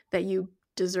that you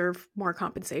deserve more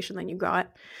compensation than you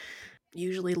got.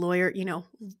 Usually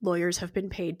lawyers have been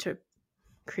paid to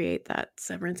create that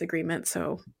severance agreement.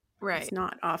 So it's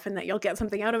not often that you'll get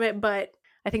something out of it. But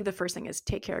I think the first thing is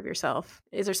take care of yourself.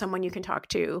 Is there someone you can talk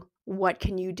to? What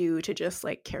can you do to just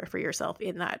like care for yourself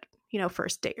in that, you know,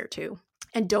 first day or two?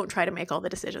 And don't try to make all the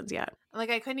decisions yet. Like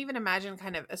I couldn't even imagine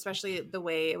kind of, especially the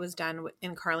way it was done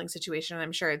in Carling's situation.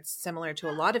 I'm sure it's similar to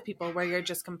a lot of people where you're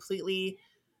just completely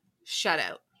shut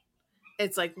out.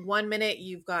 It's like 1 minute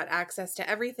you've got access to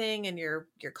everything and your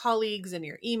colleagues and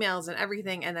your emails and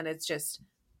everything. And then it's just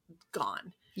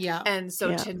gone. Yeah. And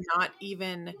so to not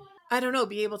even, I don't know,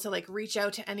 be able to like reach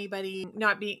out to anybody,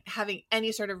 not be having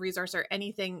any sort of resource or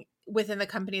anything within the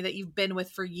company that you've been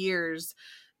with for years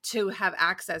to have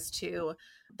access to,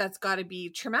 that's got to be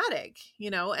traumatic, you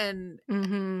know? And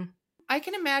I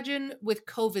can imagine with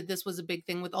COVID, this was a big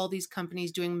thing with all these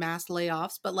companies doing mass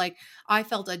layoffs, but like I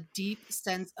felt a deep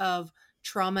sense of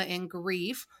trauma and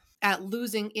grief at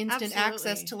losing instant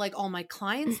access to like all my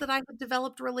clients that I had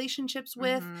developed relationships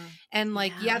with. And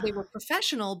like, they were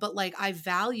professional, but like I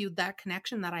valued that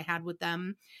connection that I had with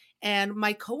them. And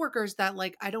my coworkers that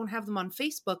like, I don't have them on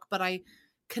Facebook, but I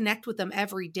connect with them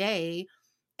every day.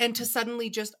 And to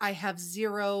suddenly just, I have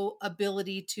zero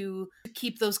ability to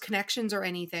keep those connections or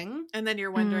anything. And then you're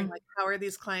wondering, like, how are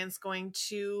these clients going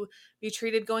to be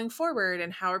treated going forward?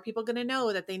 And how are people going to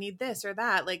know that they need this or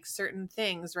that? Like certain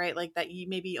things, right? Like that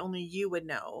maybe only you would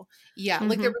know. Yeah.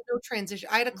 Like there was no transition.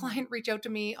 I had a client reach out to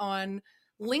me on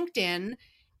LinkedIn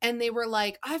and they were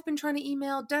like, I've been trying to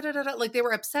email, like they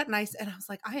were upset. And I was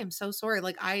like, I am so sorry.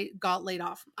 Like I got laid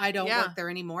off. I don't work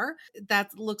there anymore. That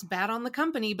looks bad on the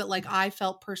company. But like, I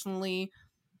felt personally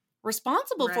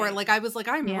responsible for it. Like I was like,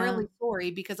 I'm really sorry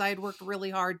because I had worked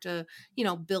really hard to, you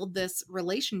know, build this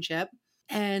relationship.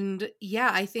 And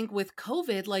I think with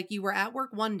COVID, like you were at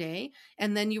work one day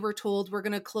and then you were told we're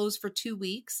going to close for 2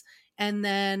 weeks. And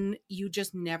then you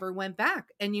just never went back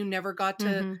and you never got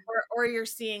to, or you're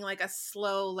seeing like a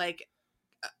slow, like,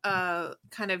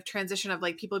 kind of transition of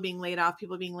like people being laid off.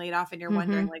 And you're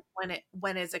wondering like,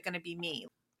 when is it going to be me?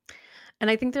 And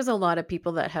I think there's a lot of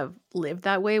people that have lived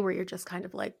that way where you're just kind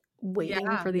of like waiting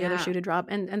for the other shoe to drop.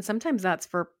 And sometimes that's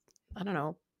for, I don't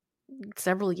know,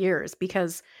 several years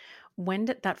because when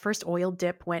did that first oil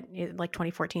dip went like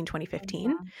 2014,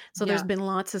 2015. So there's been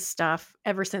lots of stuff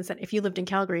ever since then. If you lived in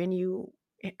Calgary and you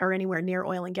are anywhere near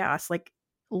oil and gas, like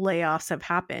layoffs have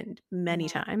happened many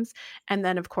times. And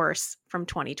then of course from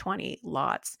 2020,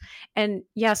 lots. And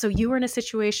so you were in a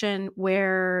situation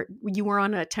where you were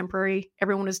on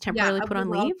everyone was temporarily put on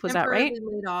leave. Was that right?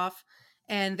 Laid off.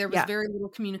 And there was very little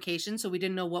communication. So we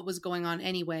didn't know what was going on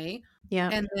anyway. Yeah.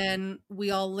 And then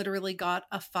we all literally got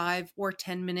a 5 or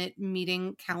 10 minute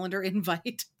meeting calendar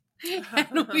invite.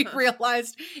 And we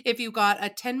realized if you got a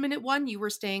 10-minute one, you were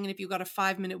staying. And if you got a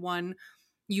 5-minute one,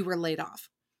 you were laid off.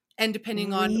 And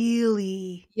depending on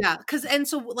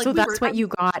so that's what you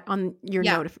got on your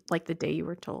note, like the day you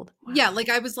were told. Wow. Yeah, like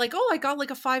I was like, oh, I got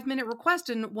like a 5-minute request,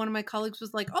 and one of my colleagues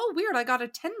was like, oh, weird, I got a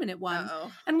 10-minute one.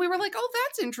 And we were like, oh,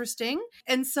 that's interesting.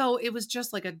 And so it was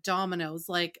just like a dominoes.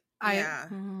 Like I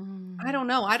don't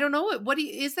know.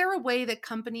 Is there a way that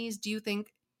companies, do you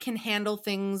think, can handle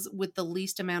things with the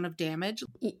least amount of damage?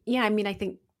 Yeah, I mean, I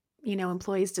think, you know,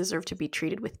 employees deserve to be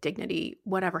treated with dignity,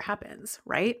 whatever happens,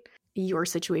 right? your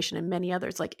situation and many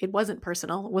others, like it wasn't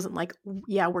personal. It wasn't like,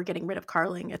 yeah, we're getting rid of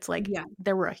Carling. It's like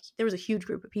there was a huge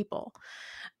group of people.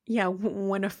 Yeah,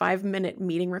 when a 5-minute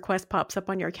meeting request pops up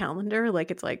on your calendar, like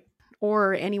it's like,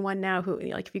 or anyone now who,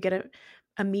 like, if you get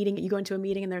a meeting, you go into a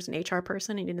meeting and there's an HR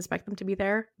person and you didn't expect them to be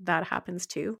there, that happens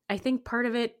too. I think part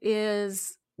of it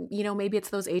is, you know, maybe it's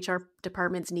those HR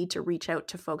departments need to reach out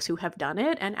to folks who have done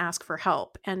it and ask for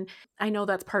help. And I know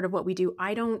that's part of what we do.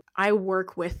 I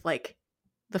work with like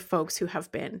the folks who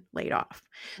have been laid off.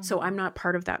 Mm-hmm. So I'm not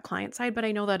part of that client side, but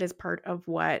I know that is part of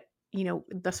what, you know,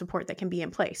 the support that can be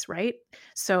in place, right?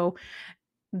 So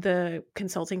the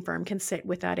consulting firm can sit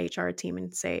with that HR team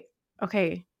and say,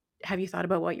 okay, have you thought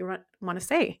about what you want to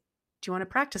say? Do you want to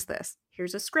practice this?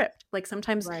 Here's a script. Like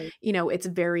sometimes, you know, it's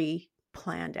very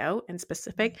planned out and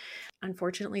specific.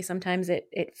 Unfortunately, sometimes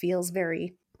it feels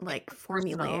very like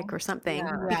formulaic or something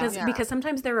because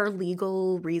sometimes there are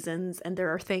legal reasons and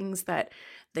there are things that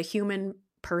the human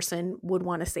person would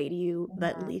want to say to you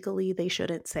that legally they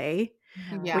shouldn't say,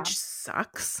 which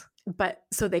sucks. But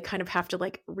so they kind of have to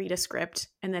like read a script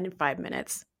and then in 5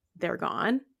 minutes they're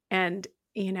gone. And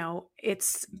you know,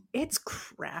 it's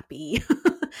crappy.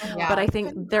 But I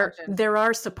think there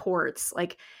are supports.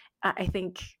 Like I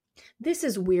think this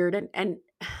is weird and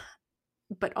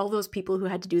but all those people who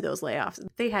had to do those layoffs,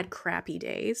 they had crappy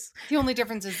days. The only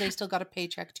difference is they still got a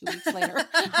paycheck 2 weeks later.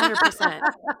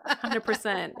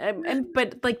 100%. And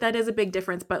but like that is a big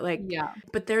difference. But like,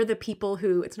 but they're the people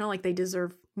who, it's not like they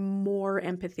deserve more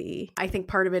empathy. I think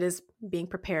part of it is being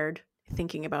prepared,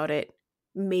 thinking about it,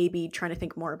 maybe trying to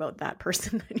think more about that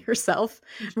person than yourself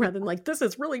rather than like, this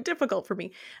is really difficult for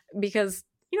me. Because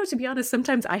you know, to be honest,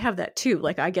 sometimes I have that too.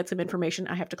 Like I get some information,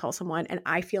 I have to call someone and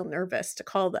I feel nervous to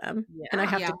call them. And I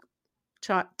have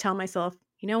to tell myself,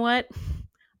 you know what?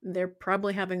 They're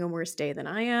probably having a worse day than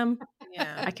I am.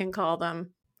 I can call them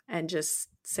and just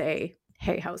say,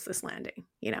 hey, how's this landing?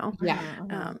 You know?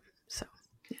 So,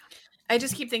 I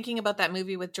just keep thinking about that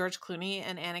movie with George Clooney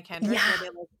and Anna Kendrick where they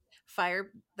like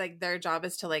fire, like their job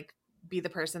is to like be the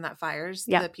person that fires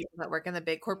the people that work in the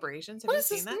big corporations. Have you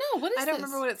seen that? No, what is I don't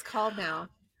remember what it's called now.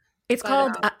 It's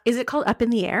called, is it called Up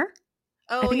in the Air?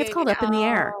 Oh, I think it's called Up in the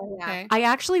Air. Okay. I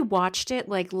actually watched it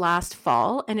like last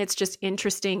fall and it's just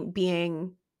interesting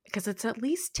because it's at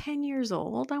least 10 years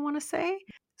old, I want to say.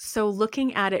 So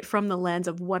looking at it from the lens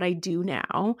of what I do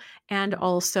now and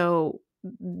also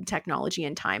technology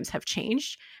and times have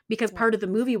changed because part of the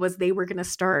movie was they were going to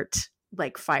start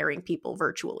like firing people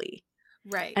virtually.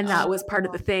 Right. And that was part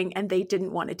of the thing. And they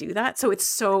didn't want to do that. So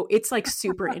it's like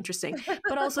super interesting,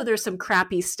 but also there's some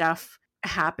crappy stuff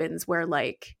happens where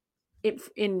like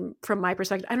from my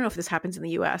perspective, I don't know if this happens in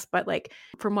the US, but like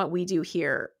from what we do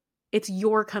here, it's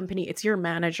your company, it's your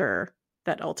manager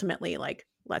that ultimately like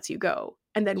lets you go.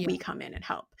 And then we come in and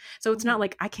help. So it's not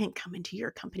like I can't come into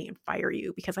your company and fire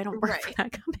you because I don't work for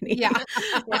that company.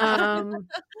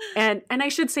 And I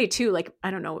should say too, like,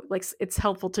 I don't know, like it's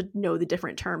helpful to know the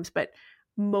different terms, but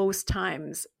most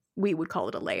times we would call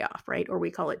it a layoff, right? Or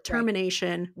we call it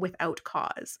termination without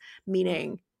cause,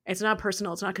 meaning it's not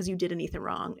personal. It's not because you did anything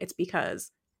wrong. It's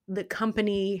because the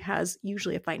company has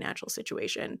usually a financial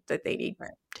situation that they need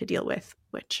to deal with,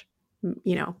 which,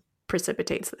 you know,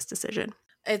 precipitates this decision.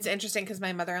 It's interesting because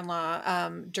my mother-in-law,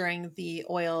 during the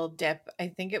oil dip, I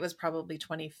think it was probably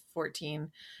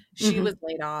 2014, she was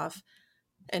laid off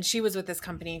and she was with this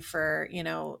company for, you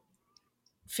know,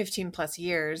 15 plus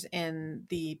years in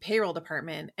the payroll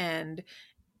department. And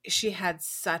she had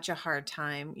such a hard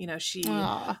time. You know, she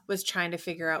was trying to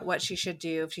figure out what she should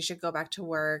do, if she should go back to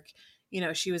work. You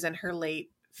know, she was in her late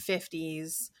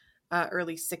 50s,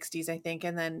 early 60s, I think.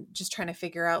 And then just trying to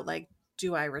figure out like,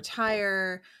 do I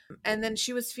retire? And then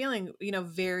she was feeling, you know,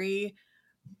 very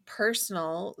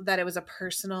personal, that it was a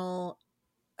personal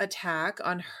attack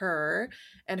on her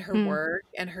and her work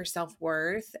and her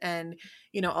self-worth and,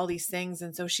 you know, all these things.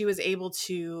 And so she was able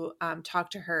to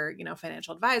talk to her, you know,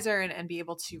 financial advisor and be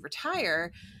able to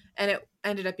retire. And it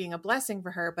ended up being a blessing for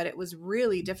her, but it was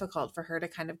really difficult for her to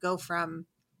kind of go from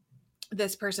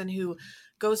this person who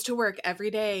goes to work every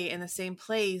day in the same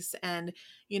place and,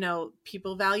 you know,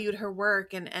 people valued her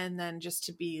work and then just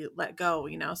to be let go,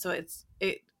 you know? So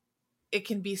it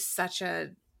can be such a,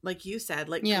 like you said,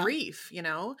 like grief, you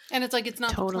know? And it's like, it's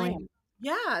not the plan.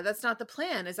 Yeah, that's not the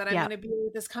plan, is that I'm going to be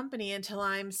with this company until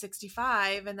I'm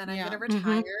 65 and then I'm going to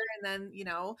retire and then, you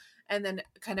know, and then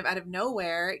kind of out of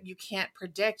nowhere, you can't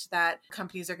predict that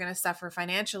companies are going to suffer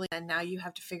financially. And now you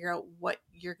have to figure out what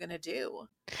you're going to do.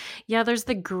 Yeah, there's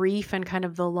the grief and kind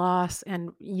of the loss.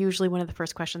 And usually one of the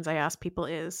first questions I ask people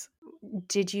is,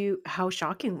 how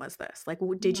shocking was this? Like,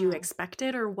 did you expect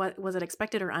it or what was it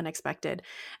expected or unexpected?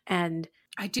 And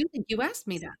I do think you asked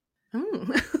me that. Mm.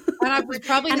 And I was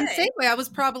probably the same way. I was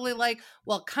probably like,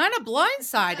 well, kind of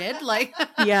blindsided. Like,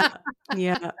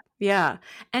 yeah.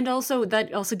 And also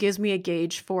that also gives me a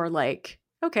gauge for like,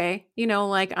 okay,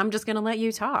 like I'm just going to let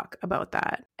you talk about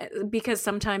that, because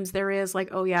sometimes there is like,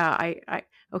 oh yeah,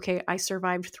 I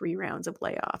survived 3 rounds of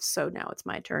layoffs, so now it's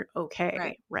my turn.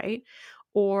 Okay. Right.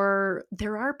 Or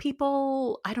there are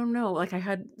people, I don't know, like I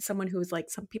had someone who was like,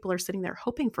 some people are sitting there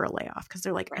hoping for a layoff because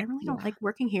they're like, I really don't like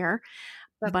working here,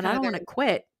 but I don't want to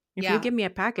quit. If you give me a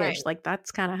package, like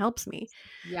that's kind of helps me.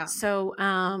 Yeah. So,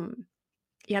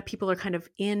 people are kind of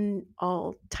in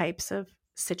all types of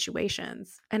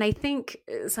situations. And I think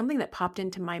something that popped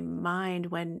into my mind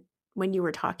when you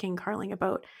were talking, Carling,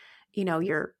 about,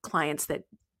 your clients that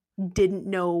didn't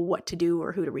know what to do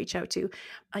or who to reach out to,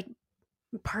 like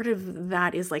part of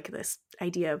that is like this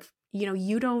idea of,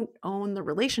 you don't own the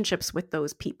relationships with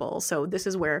those people. So this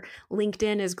is where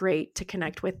LinkedIn is great to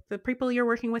connect with the people you're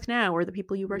working with now or the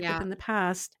people you worked with in the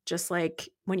past. Just like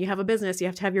when you have a business, you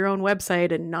have to have your own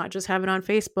website and not just have it on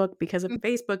Facebook, because if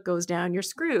Facebook goes down, you're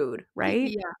screwed, right?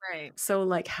 Yeah, right. So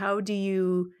like, how do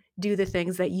you do the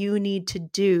things that you need to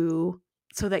do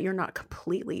so that you're not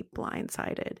completely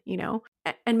blindsided,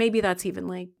 And maybe that's even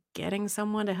like getting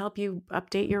someone to help you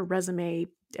update your resume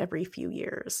every few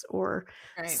years or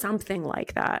something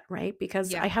like that, right?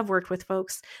 Because I have worked with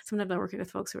folks, sometimes I'm working with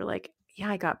folks who are like,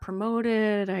 yeah, I got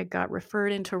promoted, I got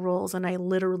referred into roles, and I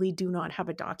literally do not have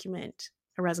a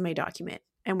resume document.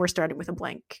 And we're starting with a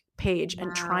blank page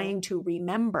and trying to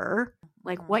remember,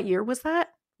 like, what year was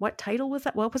that? What title was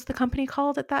that? What was the company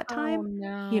called at that time?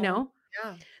 Oh, no.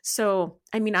 Yeah. So,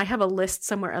 I mean, I have a list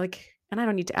somewhere, like, and I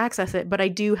don't need to access it, but I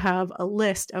do have a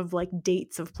list of like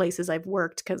dates of places I've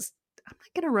worked, because I'm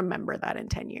not going to remember that in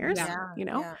 10 years,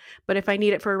 but if I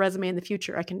need it for a resume in the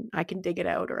future, I can dig it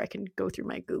out, or I can go through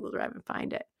my Google Drive and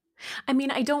find it. I mean,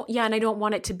 and I don't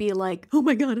want it to be like, oh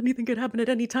my God, anything could happen at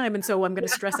any time. And so I'm going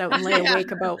to stress out and lay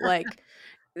awake about like,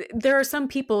 there are some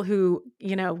people who,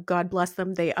 God bless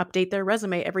them, they update their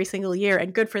resume every single year,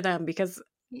 and good for them, because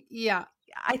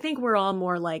I think we're all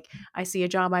more like, I see a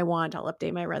job I want, I'll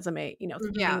update my resume,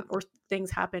 or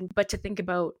things happen. But to think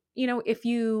about, if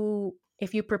you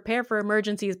prepare for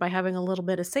emergencies by having a little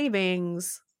bit of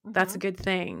savings, that's a good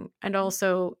thing. And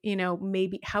also,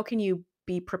 maybe how can you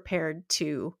be prepared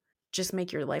to just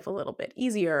make your life a little bit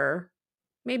easier,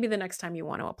 maybe the next time you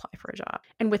want to apply for a job.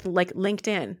 And with like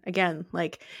LinkedIn, again,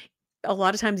 like a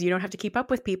lot of times you don't have to keep up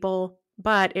with people,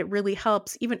 but it really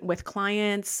helps even with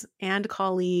clients and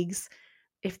colleagues.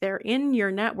 If they're in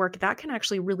your network, that can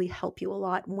actually really help you a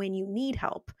lot when you need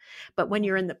help. But when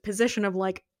you're in the position of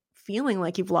like feeling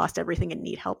like you've lost everything and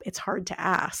need help, it's hard to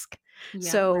ask.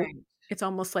 It's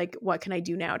almost like, what can I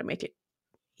do now to make it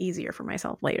easier for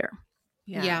myself later?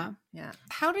 Yeah.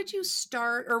 How did you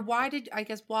start, or why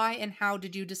and how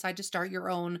did you decide to start your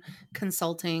own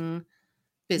consulting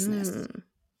business?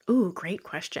 Ooh, great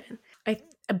question.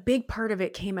 A big part of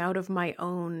it came out of my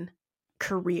own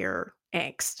career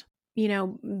angst.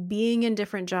 Being in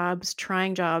different jobs,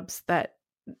 trying jobs that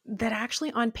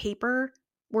actually on paper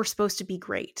were supposed to be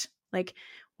great. Like,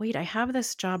 wait, I have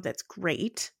this job that's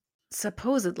great,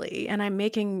 supposedly, and I'm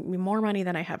making more money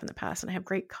than I have in the past, and I have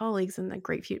great colleagues and a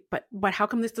great few, but how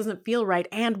come this doesn't feel right?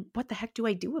 And what the heck do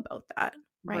I do about that?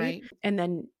 Right. And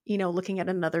then, looking at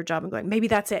another job and going, maybe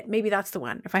that's it. Maybe that's the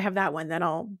one. If I have that one, then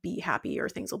I'll be happy, or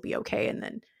things will be okay. And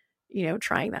then,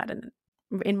 trying that. And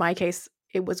in my case,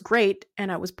 it was great,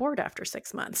 and I was bored after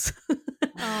 6 months.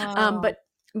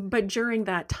 But during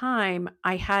that time,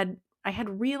 I had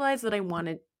realized that I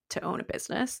wanted to own a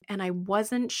business, and I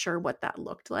wasn't sure what that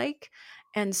looked like.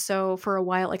 And so for a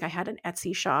while, like I had an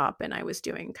Etsy shop, and I was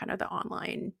doing kind of the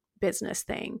online business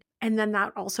thing. And then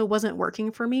that also wasn't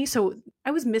working for me. So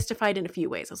I was mystified in a few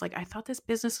ways. I was like, I thought this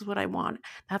business is what I want.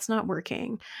 That's not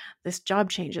working. This job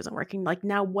change isn't working. Like,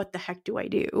 now what the heck do I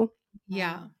do?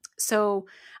 Yeah. So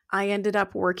I ended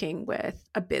up working with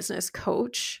a business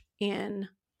coach in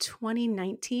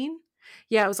 2019.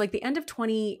 Yeah, it was like the end of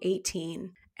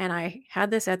 2018. And I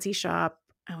had this Etsy shop.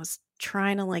 I was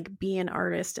trying to like be an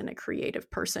artist and a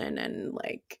creative person,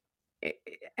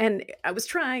 and I was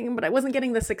trying, but I wasn't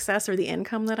getting the success or the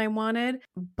income that I wanted.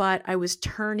 But I was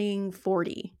turning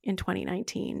 40 in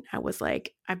 2019. I was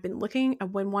like, I've been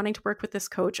wanting to work with this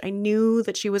coach. I knew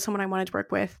that she was someone I wanted to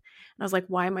work with. And I was like,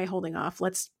 why am I holding off?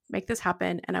 Let's make this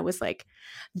happen. And I was like,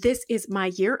 this is my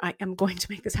year. I am going to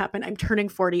make this happen. I'm turning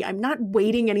 40. I'm not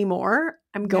waiting anymore.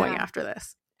 I'm going after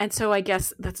this. And so I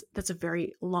guess that's a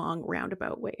very long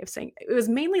roundabout way of saying it. It was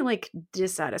mainly like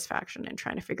dissatisfaction and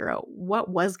trying to figure out what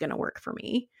was going to work for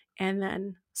me, and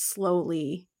then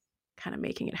slowly kind of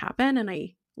making it happen. And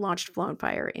I launched Flow and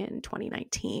Fire in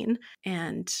 2019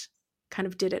 and kind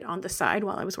of did it on the side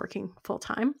while I was working full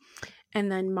time.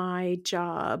 And then my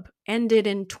job ended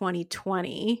in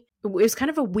 2020. It was kind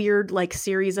of a weird like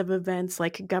series of events,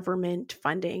 like government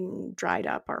funding dried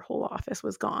up. Our whole office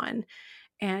was gone.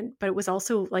 But it was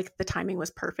also like the timing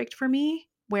was perfect for me,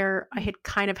 where I had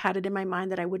kind of had it in my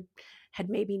mind that I had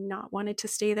maybe not wanted to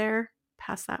stay there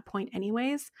past that point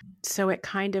anyways. So it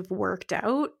kind of worked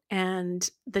out. And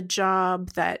the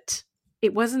job that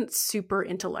it wasn't super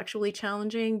intellectually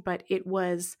challenging, but it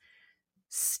was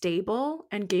stable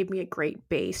and gave me a great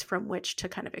base from which to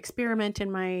kind of experiment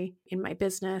in my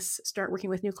business, start working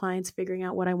with new clients, figuring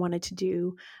out what I wanted to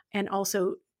do, and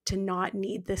also to not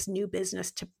need this new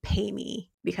business to pay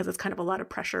me, because it's kind of a lot of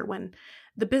pressure when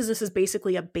the business is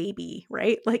basically a baby,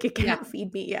 right? Like it can't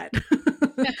feed me yet.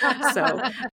 So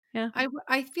yeah.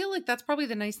 I feel like that's probably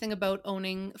the nice thing about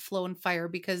owning Flow and Fire,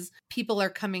 because people are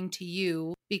coming to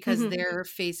you because they're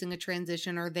facing a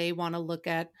transition or they want to look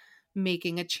at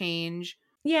making a change.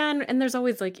 Yeah. And there's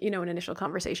always like, an initial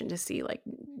conversation to see like,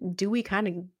 do we kind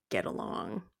of get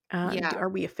along? Are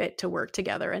we a fit to work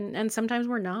together? And sometimes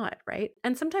we're not, right?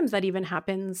 And sometimes that even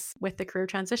happens with the career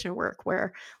transition work,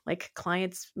 where like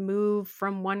clients move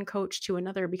from one coach to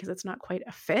another because it's not quite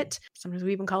a fit. Sometimes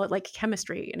we even call it like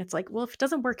chemistry. And it's like, well, if it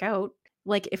doesn't work out,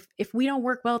 like if we don't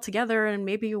work well together and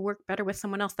maybe you work better with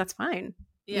someone else, that's fine.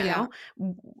 Yeah.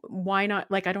 Why not?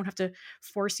 Like, I don't have to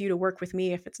force you to work with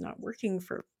me if it's not working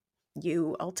for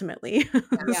you ultimately.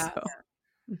 Yeah.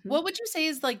 What would you say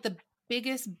is like the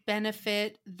biggest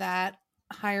benefit that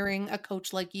hiring a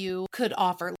coach like you could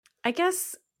offer? I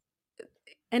guess,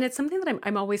 and it's something that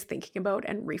I'm always thinking about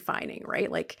and refining,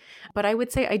 right? Like, but I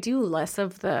would say I do less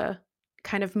of the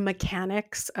kind of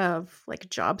mechanics of like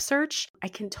job search. I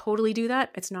can totally do that.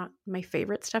 It's not my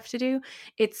favorite stuff to do.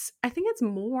 I think it's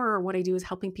more what I do is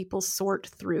helping people sort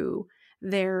through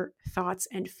their thoughts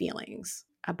and feelings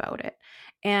about it.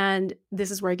 And this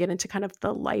is where I get into kind of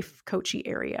the life coachy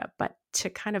area, but to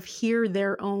kind of hear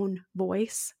their own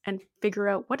voice and figure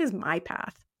out what is my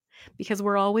path, because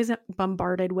we're always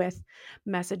bombarded with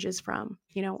messages from,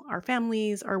 our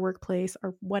families, our workplace,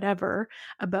 or whatever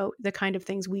about the kind of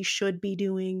things we should be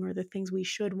doing or the things we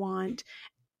should want.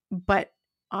 But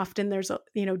often there's a,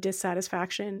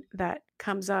 dissatisfaction that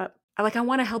comes up. Like, I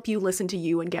want to help you listen to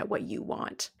you and get what you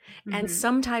want. And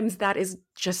sometimes that is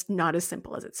just not as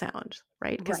simple as it sounds,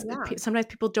 right? Because sometimes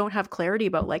people don't have clarity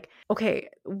about like, okay,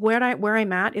 where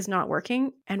I'm at is not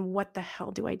working. And what the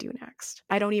hell do I do next?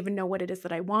 I don't even know what it is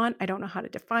that I want. I don't know how to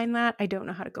define that. I don't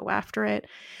know how to go after it.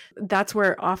 That's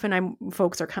where often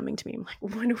folks are coming to me. I'm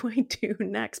like, what do I do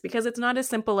next? Because it's not as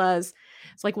simple as,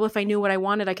 it's like, well, if I knew what I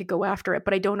wanted, I could go after it,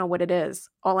 but I don't know what it is.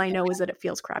 All I know is that it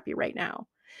feels crappy right now.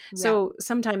 Yeah. So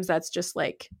sometimes that's just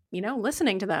like,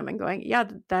 listening to them and going, yeah,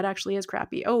 that actually is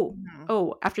crappy. Oh,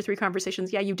 after 3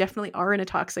 conversations, yeah, you definitely are in a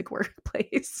toxic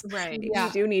workplace. Right. You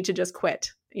do need to just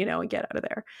quit, and get out of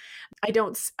there. I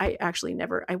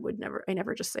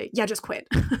never just say, yeah, just quit.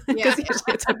 Because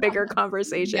usually it's a bigger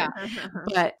conversation. Yeah.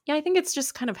 But yeah, I think it's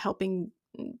just kind of helping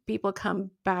people come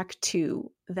back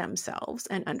to themselves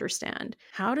and understand,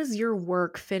 how does your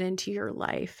work fit into your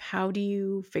life? How do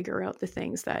you figure out the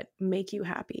things that make you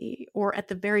happy, or at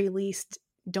the very least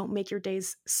don't make your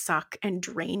days suck and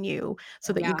drain you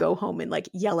so that you go home and like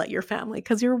yell at your family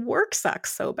because your work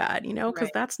sucks so bad, because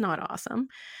that's not awesome.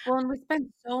 Well, and we spend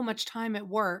so much time at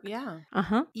work. Yeah.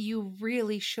 You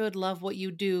really should love what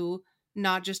you do,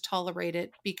 not just tolerate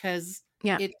it because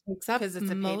it takes up, because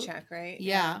it's a paycheck, right?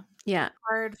 Yeah. It's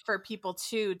hard for people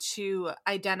too to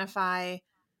identify,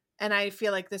 and I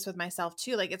feel like this with myself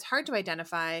too, like it's hard to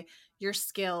identify your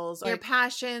skills, your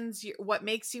passions, what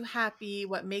makes you happy,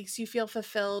 what makes you feel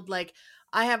fulfilled. Like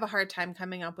I have a hard time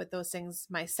coming up with those things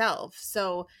myself.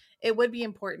 So it would be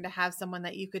important to have someone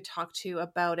that you could talk to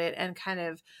about it and kind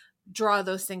of draw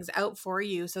those things out for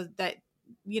you, so that,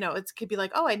 it could be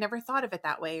like, oh, I never thought of it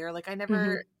that way. Or like, I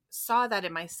never saw that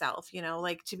in myself,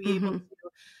 like to be able to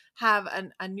have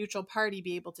a neutral party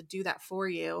be able to do that for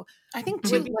you. I think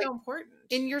too, would be so important.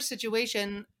 In your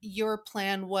situation, your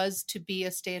plan was to be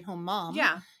a stay-at-home mom.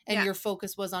 Yeah. And your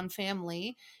focus was on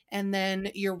family. And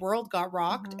then your world got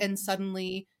rocked. And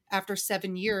suddenly after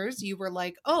 7 years, you were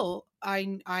like, oh,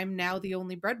 I'm now the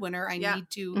only breadwinner. I need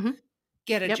to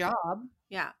get a job.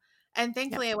 Yeah. And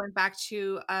thankfully I went back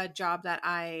to a job that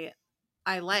I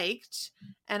liked,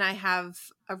 and I have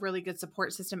a really good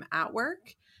support system at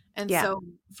work. And so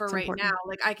for right now,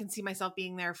 like I can see myself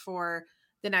being there for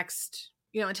the next,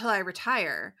 until I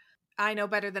retire. I know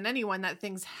better than anyone that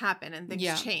things happen and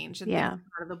things change and things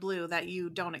out of the blue that you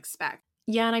don't expect.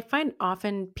 Yeah. And I find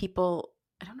often people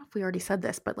I don't know if we already said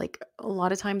this, but like a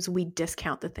lot of times we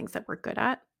discount the things that we're good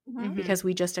at because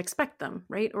we just expect them,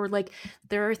 right? Or like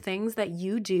there are things that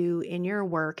you do in your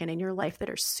work and in your life that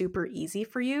are super easy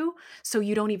for you. So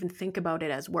you don't even think about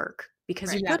it as work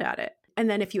because you're good at it. And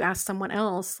then if you ask someone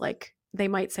else, like they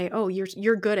might say, oh,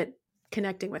 you're good at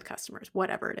connecting with customers,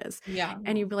 whatever it is. Yeah.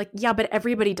 And you'd be like, yeah, but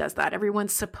everybody does that.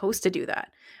 Everyone's supposed to do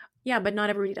that. Yeah, but not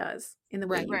everybody does in the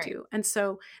way you do. And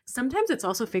so sometimes it's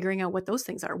also figuring out what those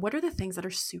things are. What are the things that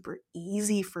are super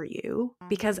easy for you?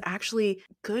 Because actually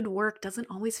good work doesn't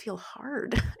always feel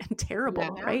hard and terrible,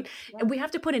 right? And we have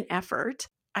to put in effort.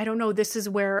 I don't know. This is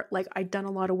where like I've done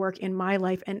a lot of work in my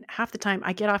life, and half the time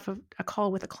I get off of a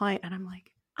call with a client and I'm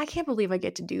like, I can't believe I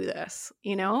get to do this,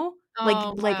 you know?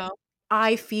 Like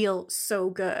I feel so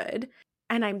good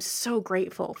and I'm so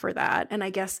grateful for that. And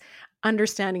I guess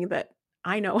understanding that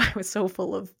I know I was so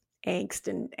full of angst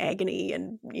and agony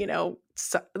and, you know,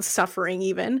 suffering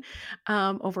even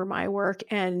over my work.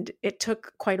 And it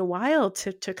took quite a while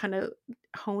to kind of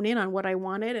hone in on what I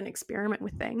wanted and experiment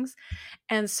with things.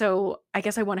 And so I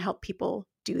guess I want to help people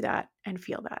do that and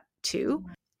feel that too.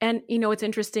 And, you know, it's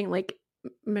interesting, like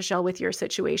Michelle, with your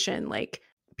situation, like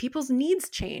people's needs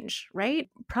change, right?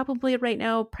 Probably right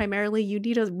now, primarily you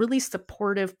need a really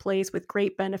supportive place with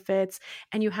great benefits.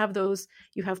 And you have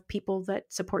people that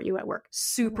support you at work.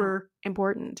 Super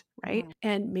important, right?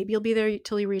 And maybe you'll be there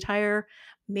till you retire.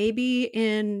 Maybe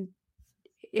in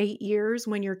 8 years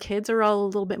when your kids are all a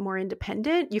little bit more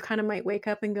independent, you kind of might wake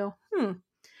up and go,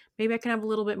 maybe I can have a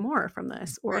little bit more from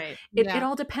this. Or it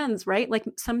all depends, right? Like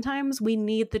sometimes we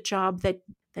need the job that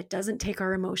doesn't take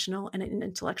our emotional and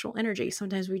intellectual energy.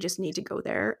 Sometimes we just need to go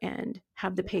there and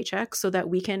have the paycheck so that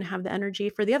we can have the energy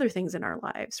for the other things in our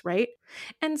lives, right?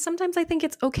 And sometimes I think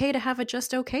it's okay to have a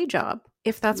just okay job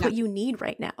if that's what you need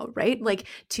right now, right? Like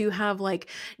to have like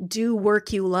do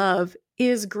work you love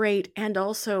is great. And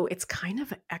also it's kind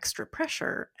of extra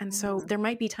pressure. And so there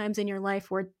might be times in your life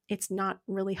where it's not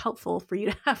really helpful for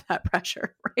you to have that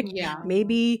pressure, right? Yeah.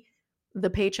 Maybe the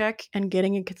paycheck and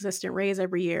getting a consistent raise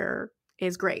every year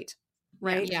is great,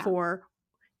 right? Yeah. For,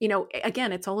 you know,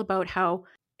 again, it's all about how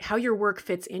your work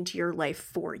fits into your life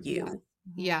for you.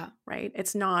 Yeah. Right.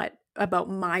 It's not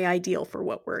about my ideal for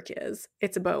what work is.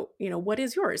 It's about, you know, what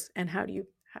is yours and how do you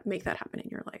make that happen in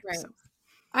your life? Right. So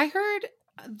I heard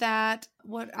that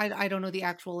I don't know the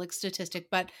actual like statistic,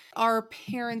 but our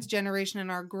parents' generation and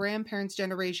our grandparents'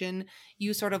 generation,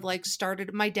 you sort of like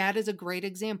started. My dad is a great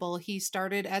example. He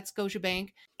started at Scotiabank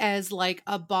as like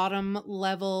a bottom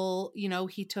level, you know,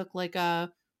 he took like a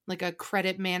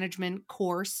credit management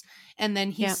course, and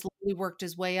then he slowly worked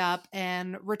his way up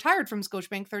and retired from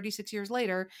Scotiabank 36 years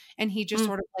later, and he just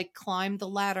sort of like climbed the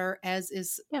ladder as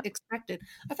is expected.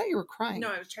 I thought you were crying. No,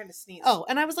 I was trying to sneeze. Oh,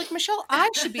 and I was like, Michelle, I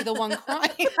should be the one crying.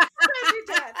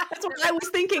 that's what I was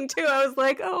thinking too. I was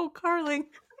like, oh, Carling.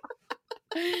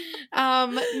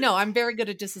 No, I'm very good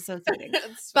at disassociating.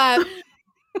 But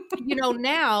you know,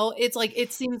 now it's like,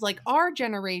 it seems like our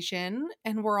generation,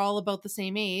 and we're all about the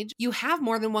same age, you have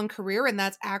more than one career, and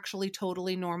that's actually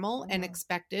totally normal and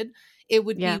expected. It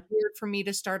would be weird for me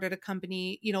to start at a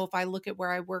company, you know, if I look at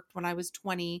where I worked when I was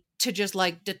 20, to just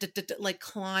like like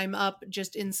climb up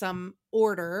just in some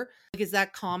order. Like, is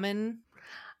that common?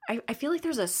 I feel like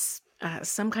there's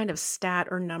some kind of stat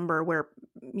or number where,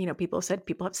 you know, people have said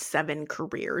people have 7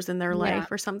 careers in their life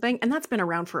or something. And that's been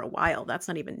around for a while. That's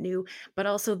not even new, but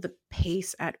also the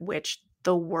pace at which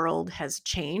the world has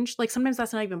changed. Like sometimes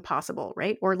that's not even possible,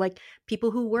 right? Or like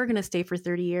people who were going to stay for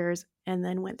 30 years and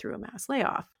then went through a mass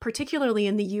layoff, particularly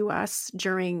in the US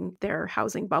during their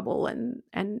housing bubble and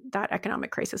that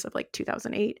economic crisis of like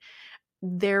 2008.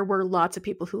 There were lots of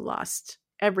people who lost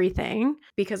everything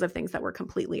because of things that were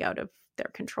completely out of their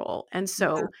control. And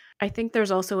so I think there's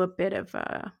also a bit of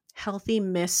a healthy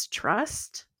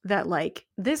mistrust that like,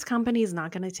 this company is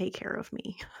not going to take care of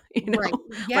me. You know,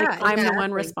 like I'm the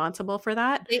one responsible for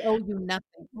that. They owe you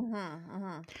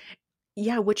nothing.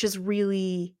 Yeah, which is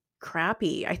really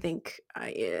crappy, I think.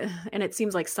 And it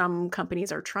seems like some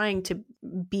companies are trying to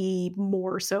be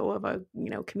more so of a, you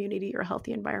know, community or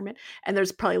healthy environment. And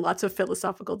there's probably lots of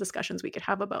philosophical discussions we could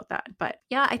have about that. But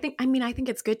yeah, I think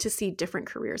it's good to see different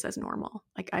careers as normal.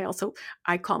 Like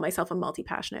I call myself a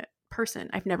multi-passionate person.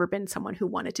 I've never been someone who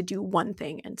wanted to do one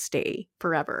thing and stay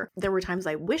forever. There were times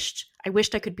I wished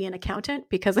I could be an accountant,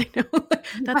 because I know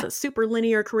that's a super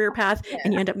linear career path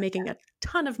and you end up making a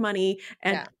ton of money,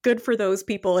 and good for those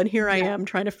people. And here I am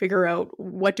trying to figure out,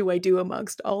 what do I do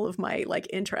amongst all of my like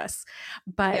interests?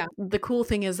 But the cool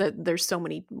thing is that there's so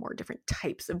many more different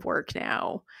types of work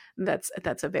now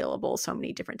that's available, so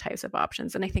many different types of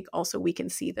options. And I think also we can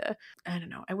see I don't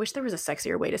know, I wish there was a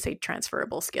sexier way to say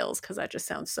transferable skills, because that just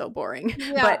sounds so boring.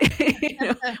 Yeah. But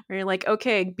where you're like,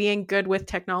 okay, being good with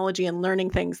technology and learning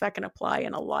things that can apply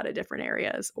in a lot of different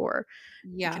areas, or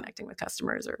connecting with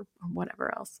customers or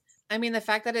whatever else. I mean, the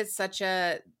fact that it's such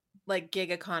a like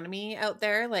gig economy out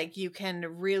there, like you can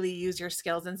really use your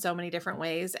skills in so many different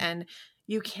ways, and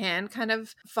you can kind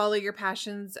of follow your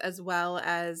passions, as well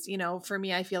as, for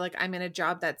me, I feel like I'm in a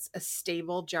job that's a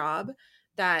stable job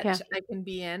that I can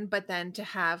be in, but then to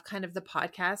have kind of the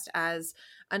podcast as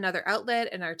another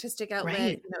outlet, an artistic outlet,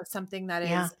 right. Something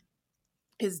that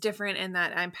is different and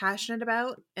that I'm passionate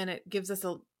about, and it gives us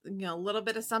a little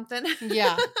bit of something.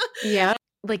 Yeah. Yeah.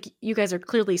 Like, you guys are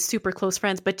clearly super close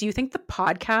friends, but do you think the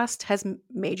podcast has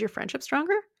made your friendship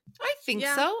stronger? I think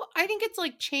so. I think it's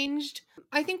like changed.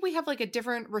 I think we have like a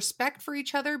different respect for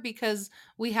each other, because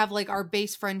we have like our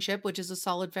base friendship, which is a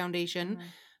solid foundation,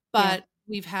 but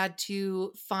we've had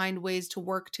to find ways to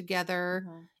work together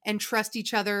and trust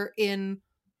each other in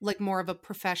like more of a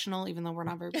professional, even though we're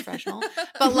not very professional,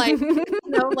 but like,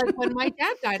 like when my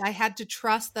dad died, I had to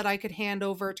trust that I could hand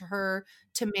over to her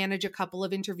to manage a couple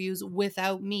of interviews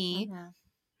without me.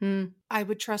 I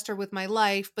would trust her with my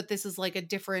life, but this is like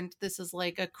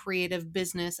a creative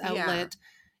business outlet.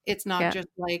 It's not just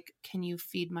like, can you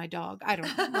feed my dog? I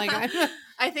don't know. Like,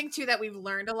 I think too that we've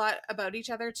learned a lot about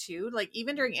each other too. Like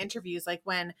even during interviews, like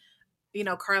when,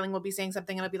 Carling will be saying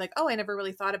something and I'll be like, oh, I never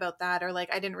really thought about that. Or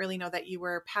like, I didn't really know that you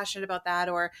were passionate about that,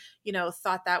 or,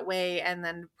 thought that way. And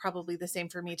then probably the same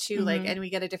for me too. Like, and we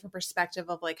get a different perspective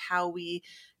of like how we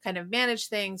kind of manage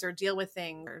things or deal with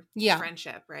things, or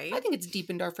friendship, right? I think it's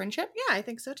deepened our friendship. Yeah, I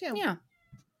think so too. Yeah.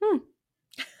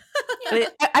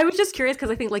 I was just curious, because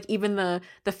I think like even the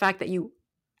fact that you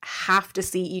have to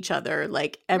see each other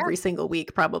like every single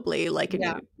week, probably, like,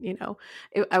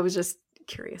 I was just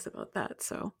curious about that.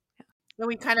 So and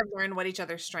we kind of learn what each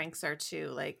other's strengths are too,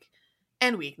 like,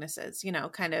 and weaknesses,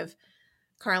 kind of.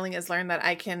 Carling has learned that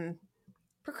I can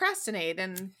procrastinate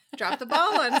and drop the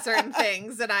ball on certain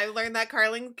things, and I've learned that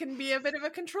Carling can be a bit of a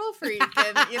control freak,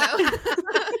 and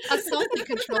a salty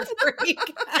control freak.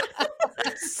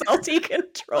 Salty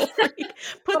control freak.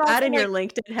 Put that in your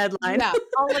LinkedIn headline. Yeah,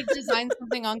 I'll like design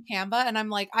something on Canva, and I'm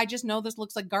like, I just know this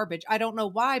looks like garbage. I don't know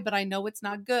why, but I know it's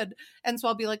not good. And so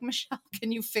I'll be like, Michelle,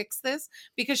 can you fix this?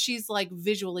 Because she's like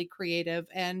visually creative,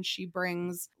 and she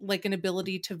brings like an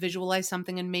ability to visualize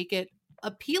something and make it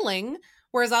appealing.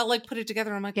 Whereas I'll like put it together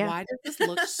and I'm like, why does this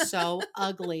look so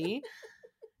ugly?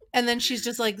 And then she's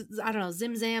just like, I don't know,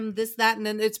 zim zam, this, that, and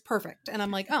then it's perfect. And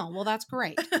I'm like, oh, well, that's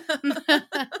great.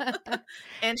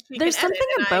 And there's something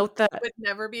about that. I would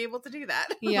never be able to do that.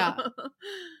 Yeah.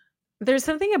 There's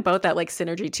something about that like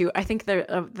synergy too. I think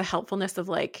the helpfulness of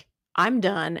like, I'm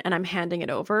done and I'm handing it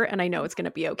over and I know it's going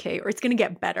to be okay, or it's going to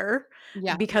get better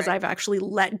because I've actually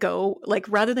let go, like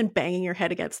rather than banging your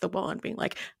head against the wall and being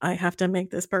like, I have to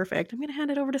make this perfect. I'm going to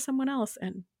hand it over to someone else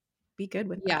and be good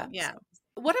with that. Yeah. So.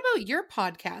 What about your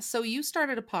podcast? So you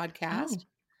started a podcast.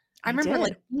 I remember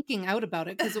like geeking out about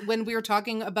it, because when we were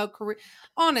talking about career,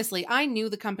 honestly, I knew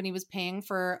the company was paying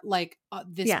for like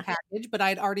this package, but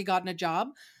I'd already gotten a job.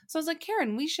 So I was like,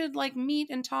 Karen, we should like meet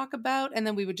and talk about, and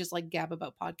then we would just like gab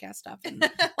about podcast stuff. And,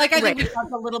 like, I think we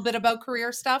talked a little bit about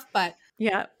career stuff, but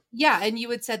yeah. And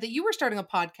you had said that you were starting a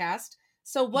podcast.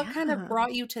 So what kind of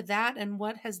brought you to that, and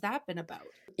what has that been about?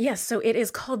 Yes. So it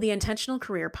is called the Intentional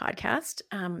Career Podcast,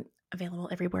 available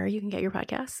everywhere you can get your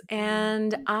podcasts.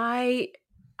 And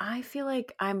I feel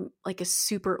like I'm like a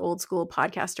super old school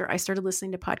podcaster. I started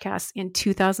listening to podcasts in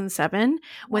 2007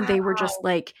 when they were just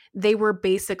like, they were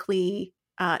basically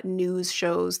news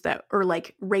shows that, or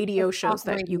like radio shows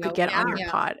that you could get on your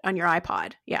on your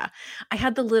iPod. Yeah. I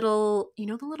had the little, the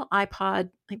little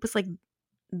iPod. It was like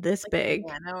this like big.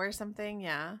 Nano or something.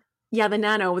 Yeah. Yeah. The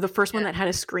Nano, the first one that had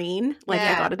a screen. Like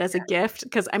I got it as a gift,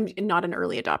 because I'm not an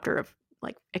early adopter of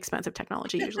like expensive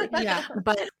technology usually.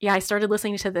 But I started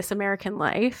listening to This American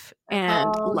Life and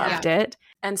loved it.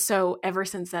 And so ever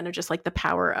since then, of just like the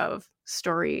power of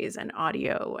stories and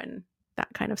audio and that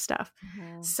kind of stuff.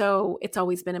 So it's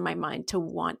always been in my mind to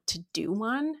want to do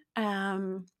one.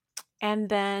 And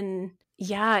then,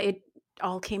 it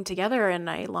all came together and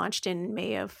I launched in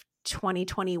May of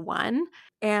 2021.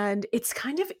 And it's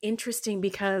kind of interesting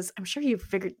because I'm sure you've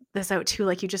figured this out too.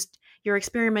 Like you're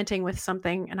experimenting with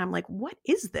something and I'm like, what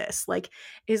is this? Like,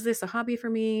 is this a hobby for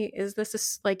me? Is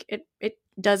this like, it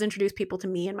does introduce people to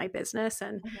me and my business.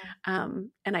 And,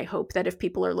 and I hope that if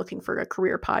people are looking for a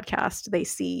career podcast, they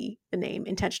see the name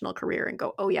Intentional Career and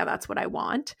go, oh yeah, that's what I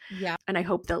want. Yeah. And I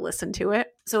hope they'll listen to it.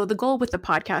 So the goal with the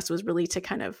podcast was really to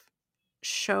kind of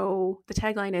show, the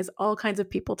tagline is all kinds of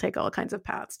people take all kinds of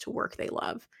paths to work they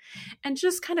love. And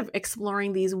just kind of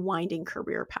exploring these winding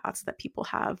career paths that people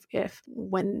have, if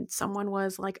when someone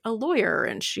was like a lawyer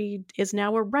and she is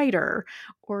now a writer,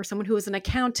 or someone who was an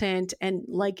accountant and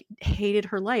like hated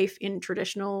her life in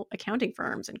traditional accounting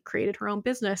firms and created her own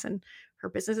business, and her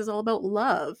business is all about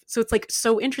love. So it's like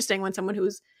so interesting when someone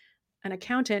who's an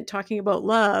accountant talking about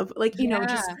love, like, you know,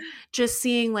 just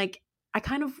seeing like,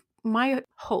 my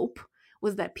hope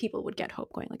was that people would get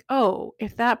hope, going like, oh,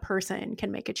 if that person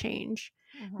can make a change,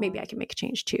 maybe I can make a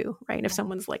change too, right? And if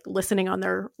someone's like listening on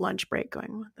their lunch break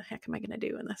going, what the heck am I going to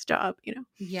do in this job, you know?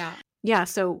 Yeah.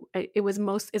 So it was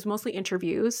mostly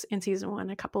interviews in season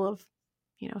 1, a couple of,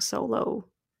 you know, solo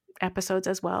episodes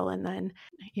as well. And then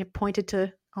it pointed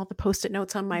to all the Post-it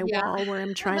notes on my wall where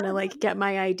I'm trying to like get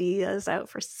my ideas out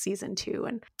for season 2.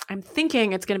 And I'm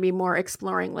thinking it's going to be more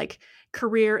exploring like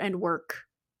career and work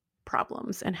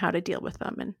problems and how to deal with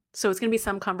them. And so it's going to be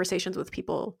some conversations with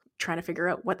people trying to figure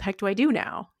out what the heck do I do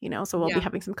now, you know? So we'll be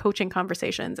having some coaching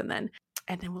conversations, and then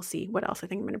we'll see what else. I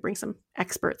think I'm going to bring some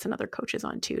experts and other coaches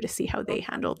on too, to see how they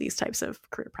handle these types of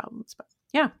career problems. But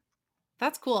yeah.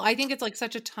 That's cool. I think it's like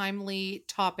such a timely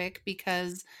topic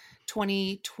because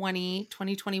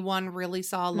 2021 really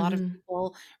saw a lot of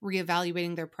people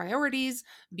reevaluating their priorities,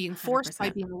 being forced 100%. By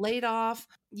being laid off.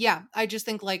 Yeah, I just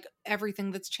think like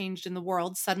everything that's changed in the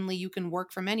world, suddenly you can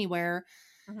work from anywhere.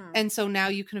 And so now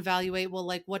you can evaluate, well,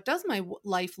 like, what does my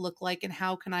life look like, and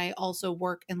how can I also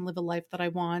work and live a life that I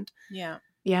want? Yeah.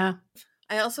 Yeah.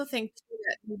 I also think too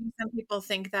that maybe some people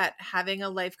think that having a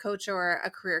life coach or a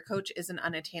career coach is an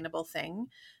unattainable thing,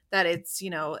 that it's, you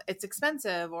know, it's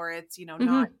expensive, or it's, you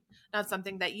know, not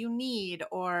something that you need,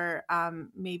 or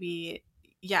maybe,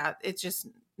 it's just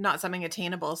not something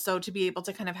attainable. So to be able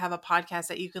to kind of have a podcast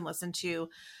that you can listen to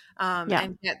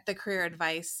and get the career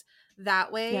advice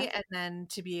that way, and then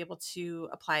to be able to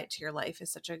apply it to your life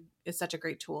is such a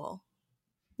great tool.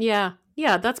 Yeah,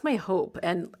 that's my hope.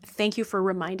 And thank you for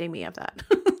reminding me of that.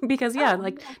 Because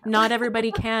like not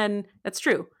everybody can, that's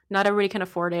true. Not everybody can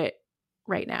afford it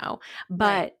right now,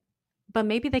 but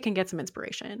maybe they can get some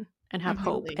inspiration and have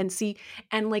hope and see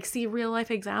real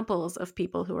life examples of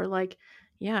people who are like,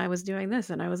 yeah, I was doing this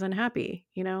and I was unhappy,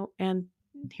 you know, and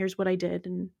here's what I did.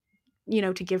 And, you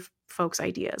know, to give folks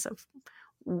ideas of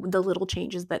the little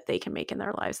changes that they can make in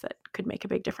their lives that could make a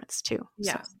big difference too.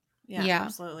 Yeah. So. Yeah,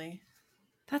 absolutely.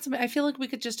 I feel like we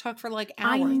could just talk for like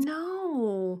hours. I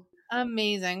know.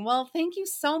 Amazing. Well, thank you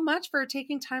so much for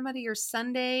taking time out of your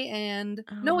Sunday. And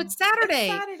no, it's Saturday.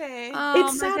 It's Saturday.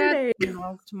 It's Saturday.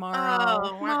 Tomorrow.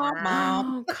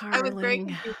 Oh, I was very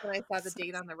confused when I saw the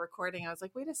date on the recording. I was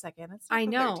like, wait a second. It's not I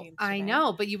the know. 13th I today.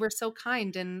 know. But you were so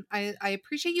kind. And I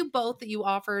appreciate you both that you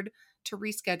offered to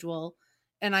reschedule.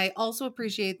 And I also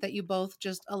appreciate that you both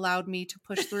just allowed me to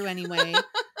push through anyway.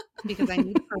 Because I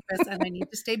need purpose and I need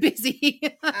to stay busy.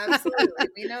 Absolutely.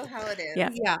 We know how it is.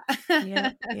 Yeah.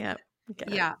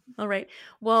 Yeah. All right.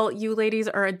 Well, you ladies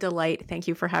are a delight. Thank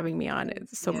you for having me on.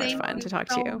 It's so much fun to talk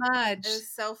to you. It was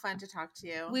so fun to talk to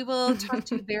you. We will talk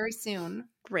to you very soon.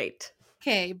 Great.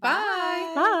 Okay.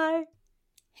 Bye. Bye.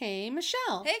 Hey,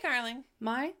 Michelle. Hey, Carling.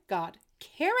 My God.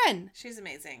 Karen. She's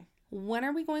amazing. When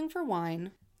are we going for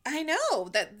wine? I know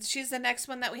that she's the next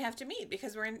one that we have to meet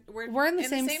because we're in the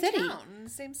same city. Town, in the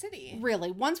same city. Really?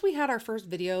 Once we had our first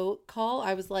video call,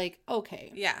 I was like,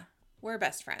 okay. Yeah. We're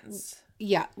best friends.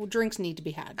 Yeah. Well, drinks need to be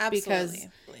had.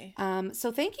 Absolutely. Because,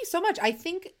 so thank you so much. I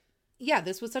think,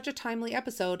 this was such a timely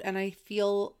episode, and I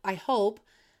hope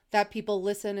that people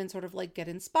listen and sort of like get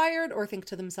inspired or think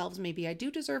to themselves, maybe I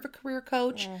do deserve a career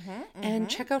coach, and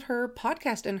check out her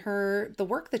podcast and the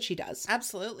work that she does.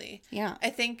 Absolutely. Yeah.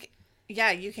 I think,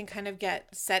 you can kind of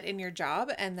get set in your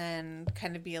job and then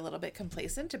kind of be a little bit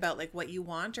complacent about like what you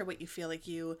want or what you feel like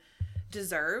you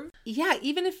deserve. Yeah.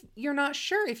 Even if you're not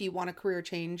sure if you want a career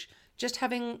change, just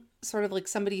having sort of like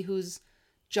somebody whose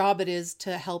job it is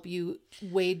to help you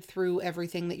wade through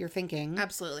everything that you're thinking.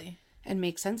 Absolutely. And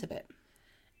make sense of it.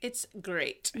 It's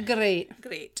great.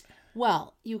 Great.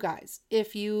 Well, you guys,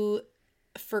 if you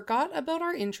forgot about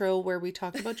our intro where we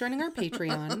talked about joining our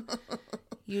Patreon,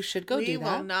 you should go do that. We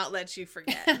will not let you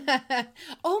forget.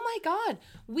 Oh my God.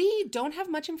 We don't have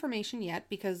much information yet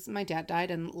because my dad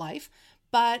died in life,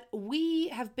 but we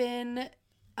have been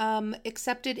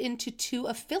accepted into 2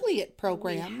 affiliate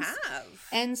programs. We have.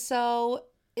 And so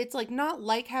it's like not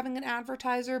like having an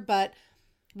advertiser, but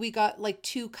we got like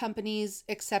 2 companies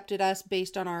accepted us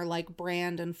based on our like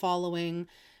brand and following,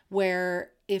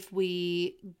 where if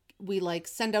we we like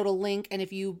send out a link, and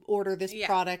if you order this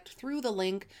product through the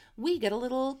link, we get a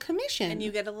little commission. And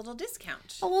you get a little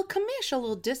discount. A little commish, a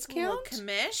little discount. A little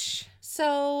commish.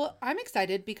 So I'm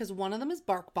excited because one of them is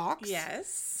BarkBox.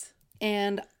 Yes.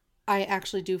 And I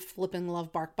actually do flipping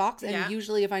love BarkBox. And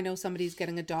usually if I know somebody's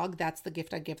getting a dog, that's the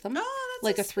gift I give them. Oh, that's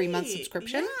like so a 3-month sweet.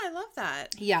 subscription. Yeah, I love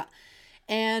that. Yeah.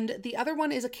 And the other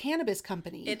one is a cannabis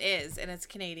company. It is, and it's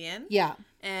Canadian. Yeah.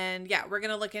 And yeah, we're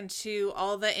going to look into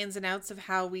all the ins and outs of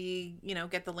how we,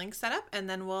 get the link set up, and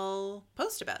then we'll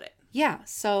post about it. Yeah.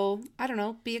 So, I don't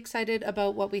know. Be excited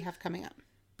about what we have coming up.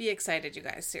 Be excited, you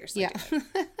guys. Seriously. Yeah.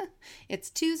 It's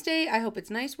Tuesday. I hope it's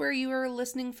nice where you are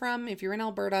listening from. If you're in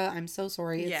Alberta, I'm so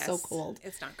sorry. It's so cold.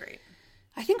 It's not great.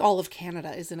 I think all of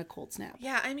Canada is in a cold snap.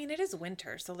 Yeah, I mean, it is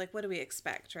winter, so like, what do we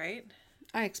expect, right?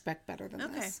 I expect better than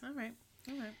this. Okay, all right.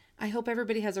 I hope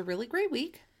everybody has a really great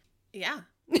week. Yeah.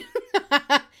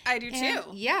 I do too.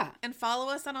 Yeah. And follow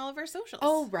us on all of our socials.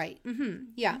 Oh, right. Mm-hmm.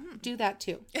 Yeah, do that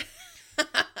too.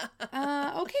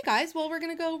 Okay, guys. Well, we're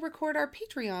going to go record our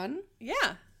Patreon.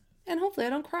 Yeah. And hopefully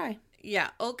I don't cry. Yeah,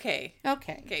 okay.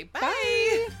 Okay. Okay,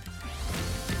 bye.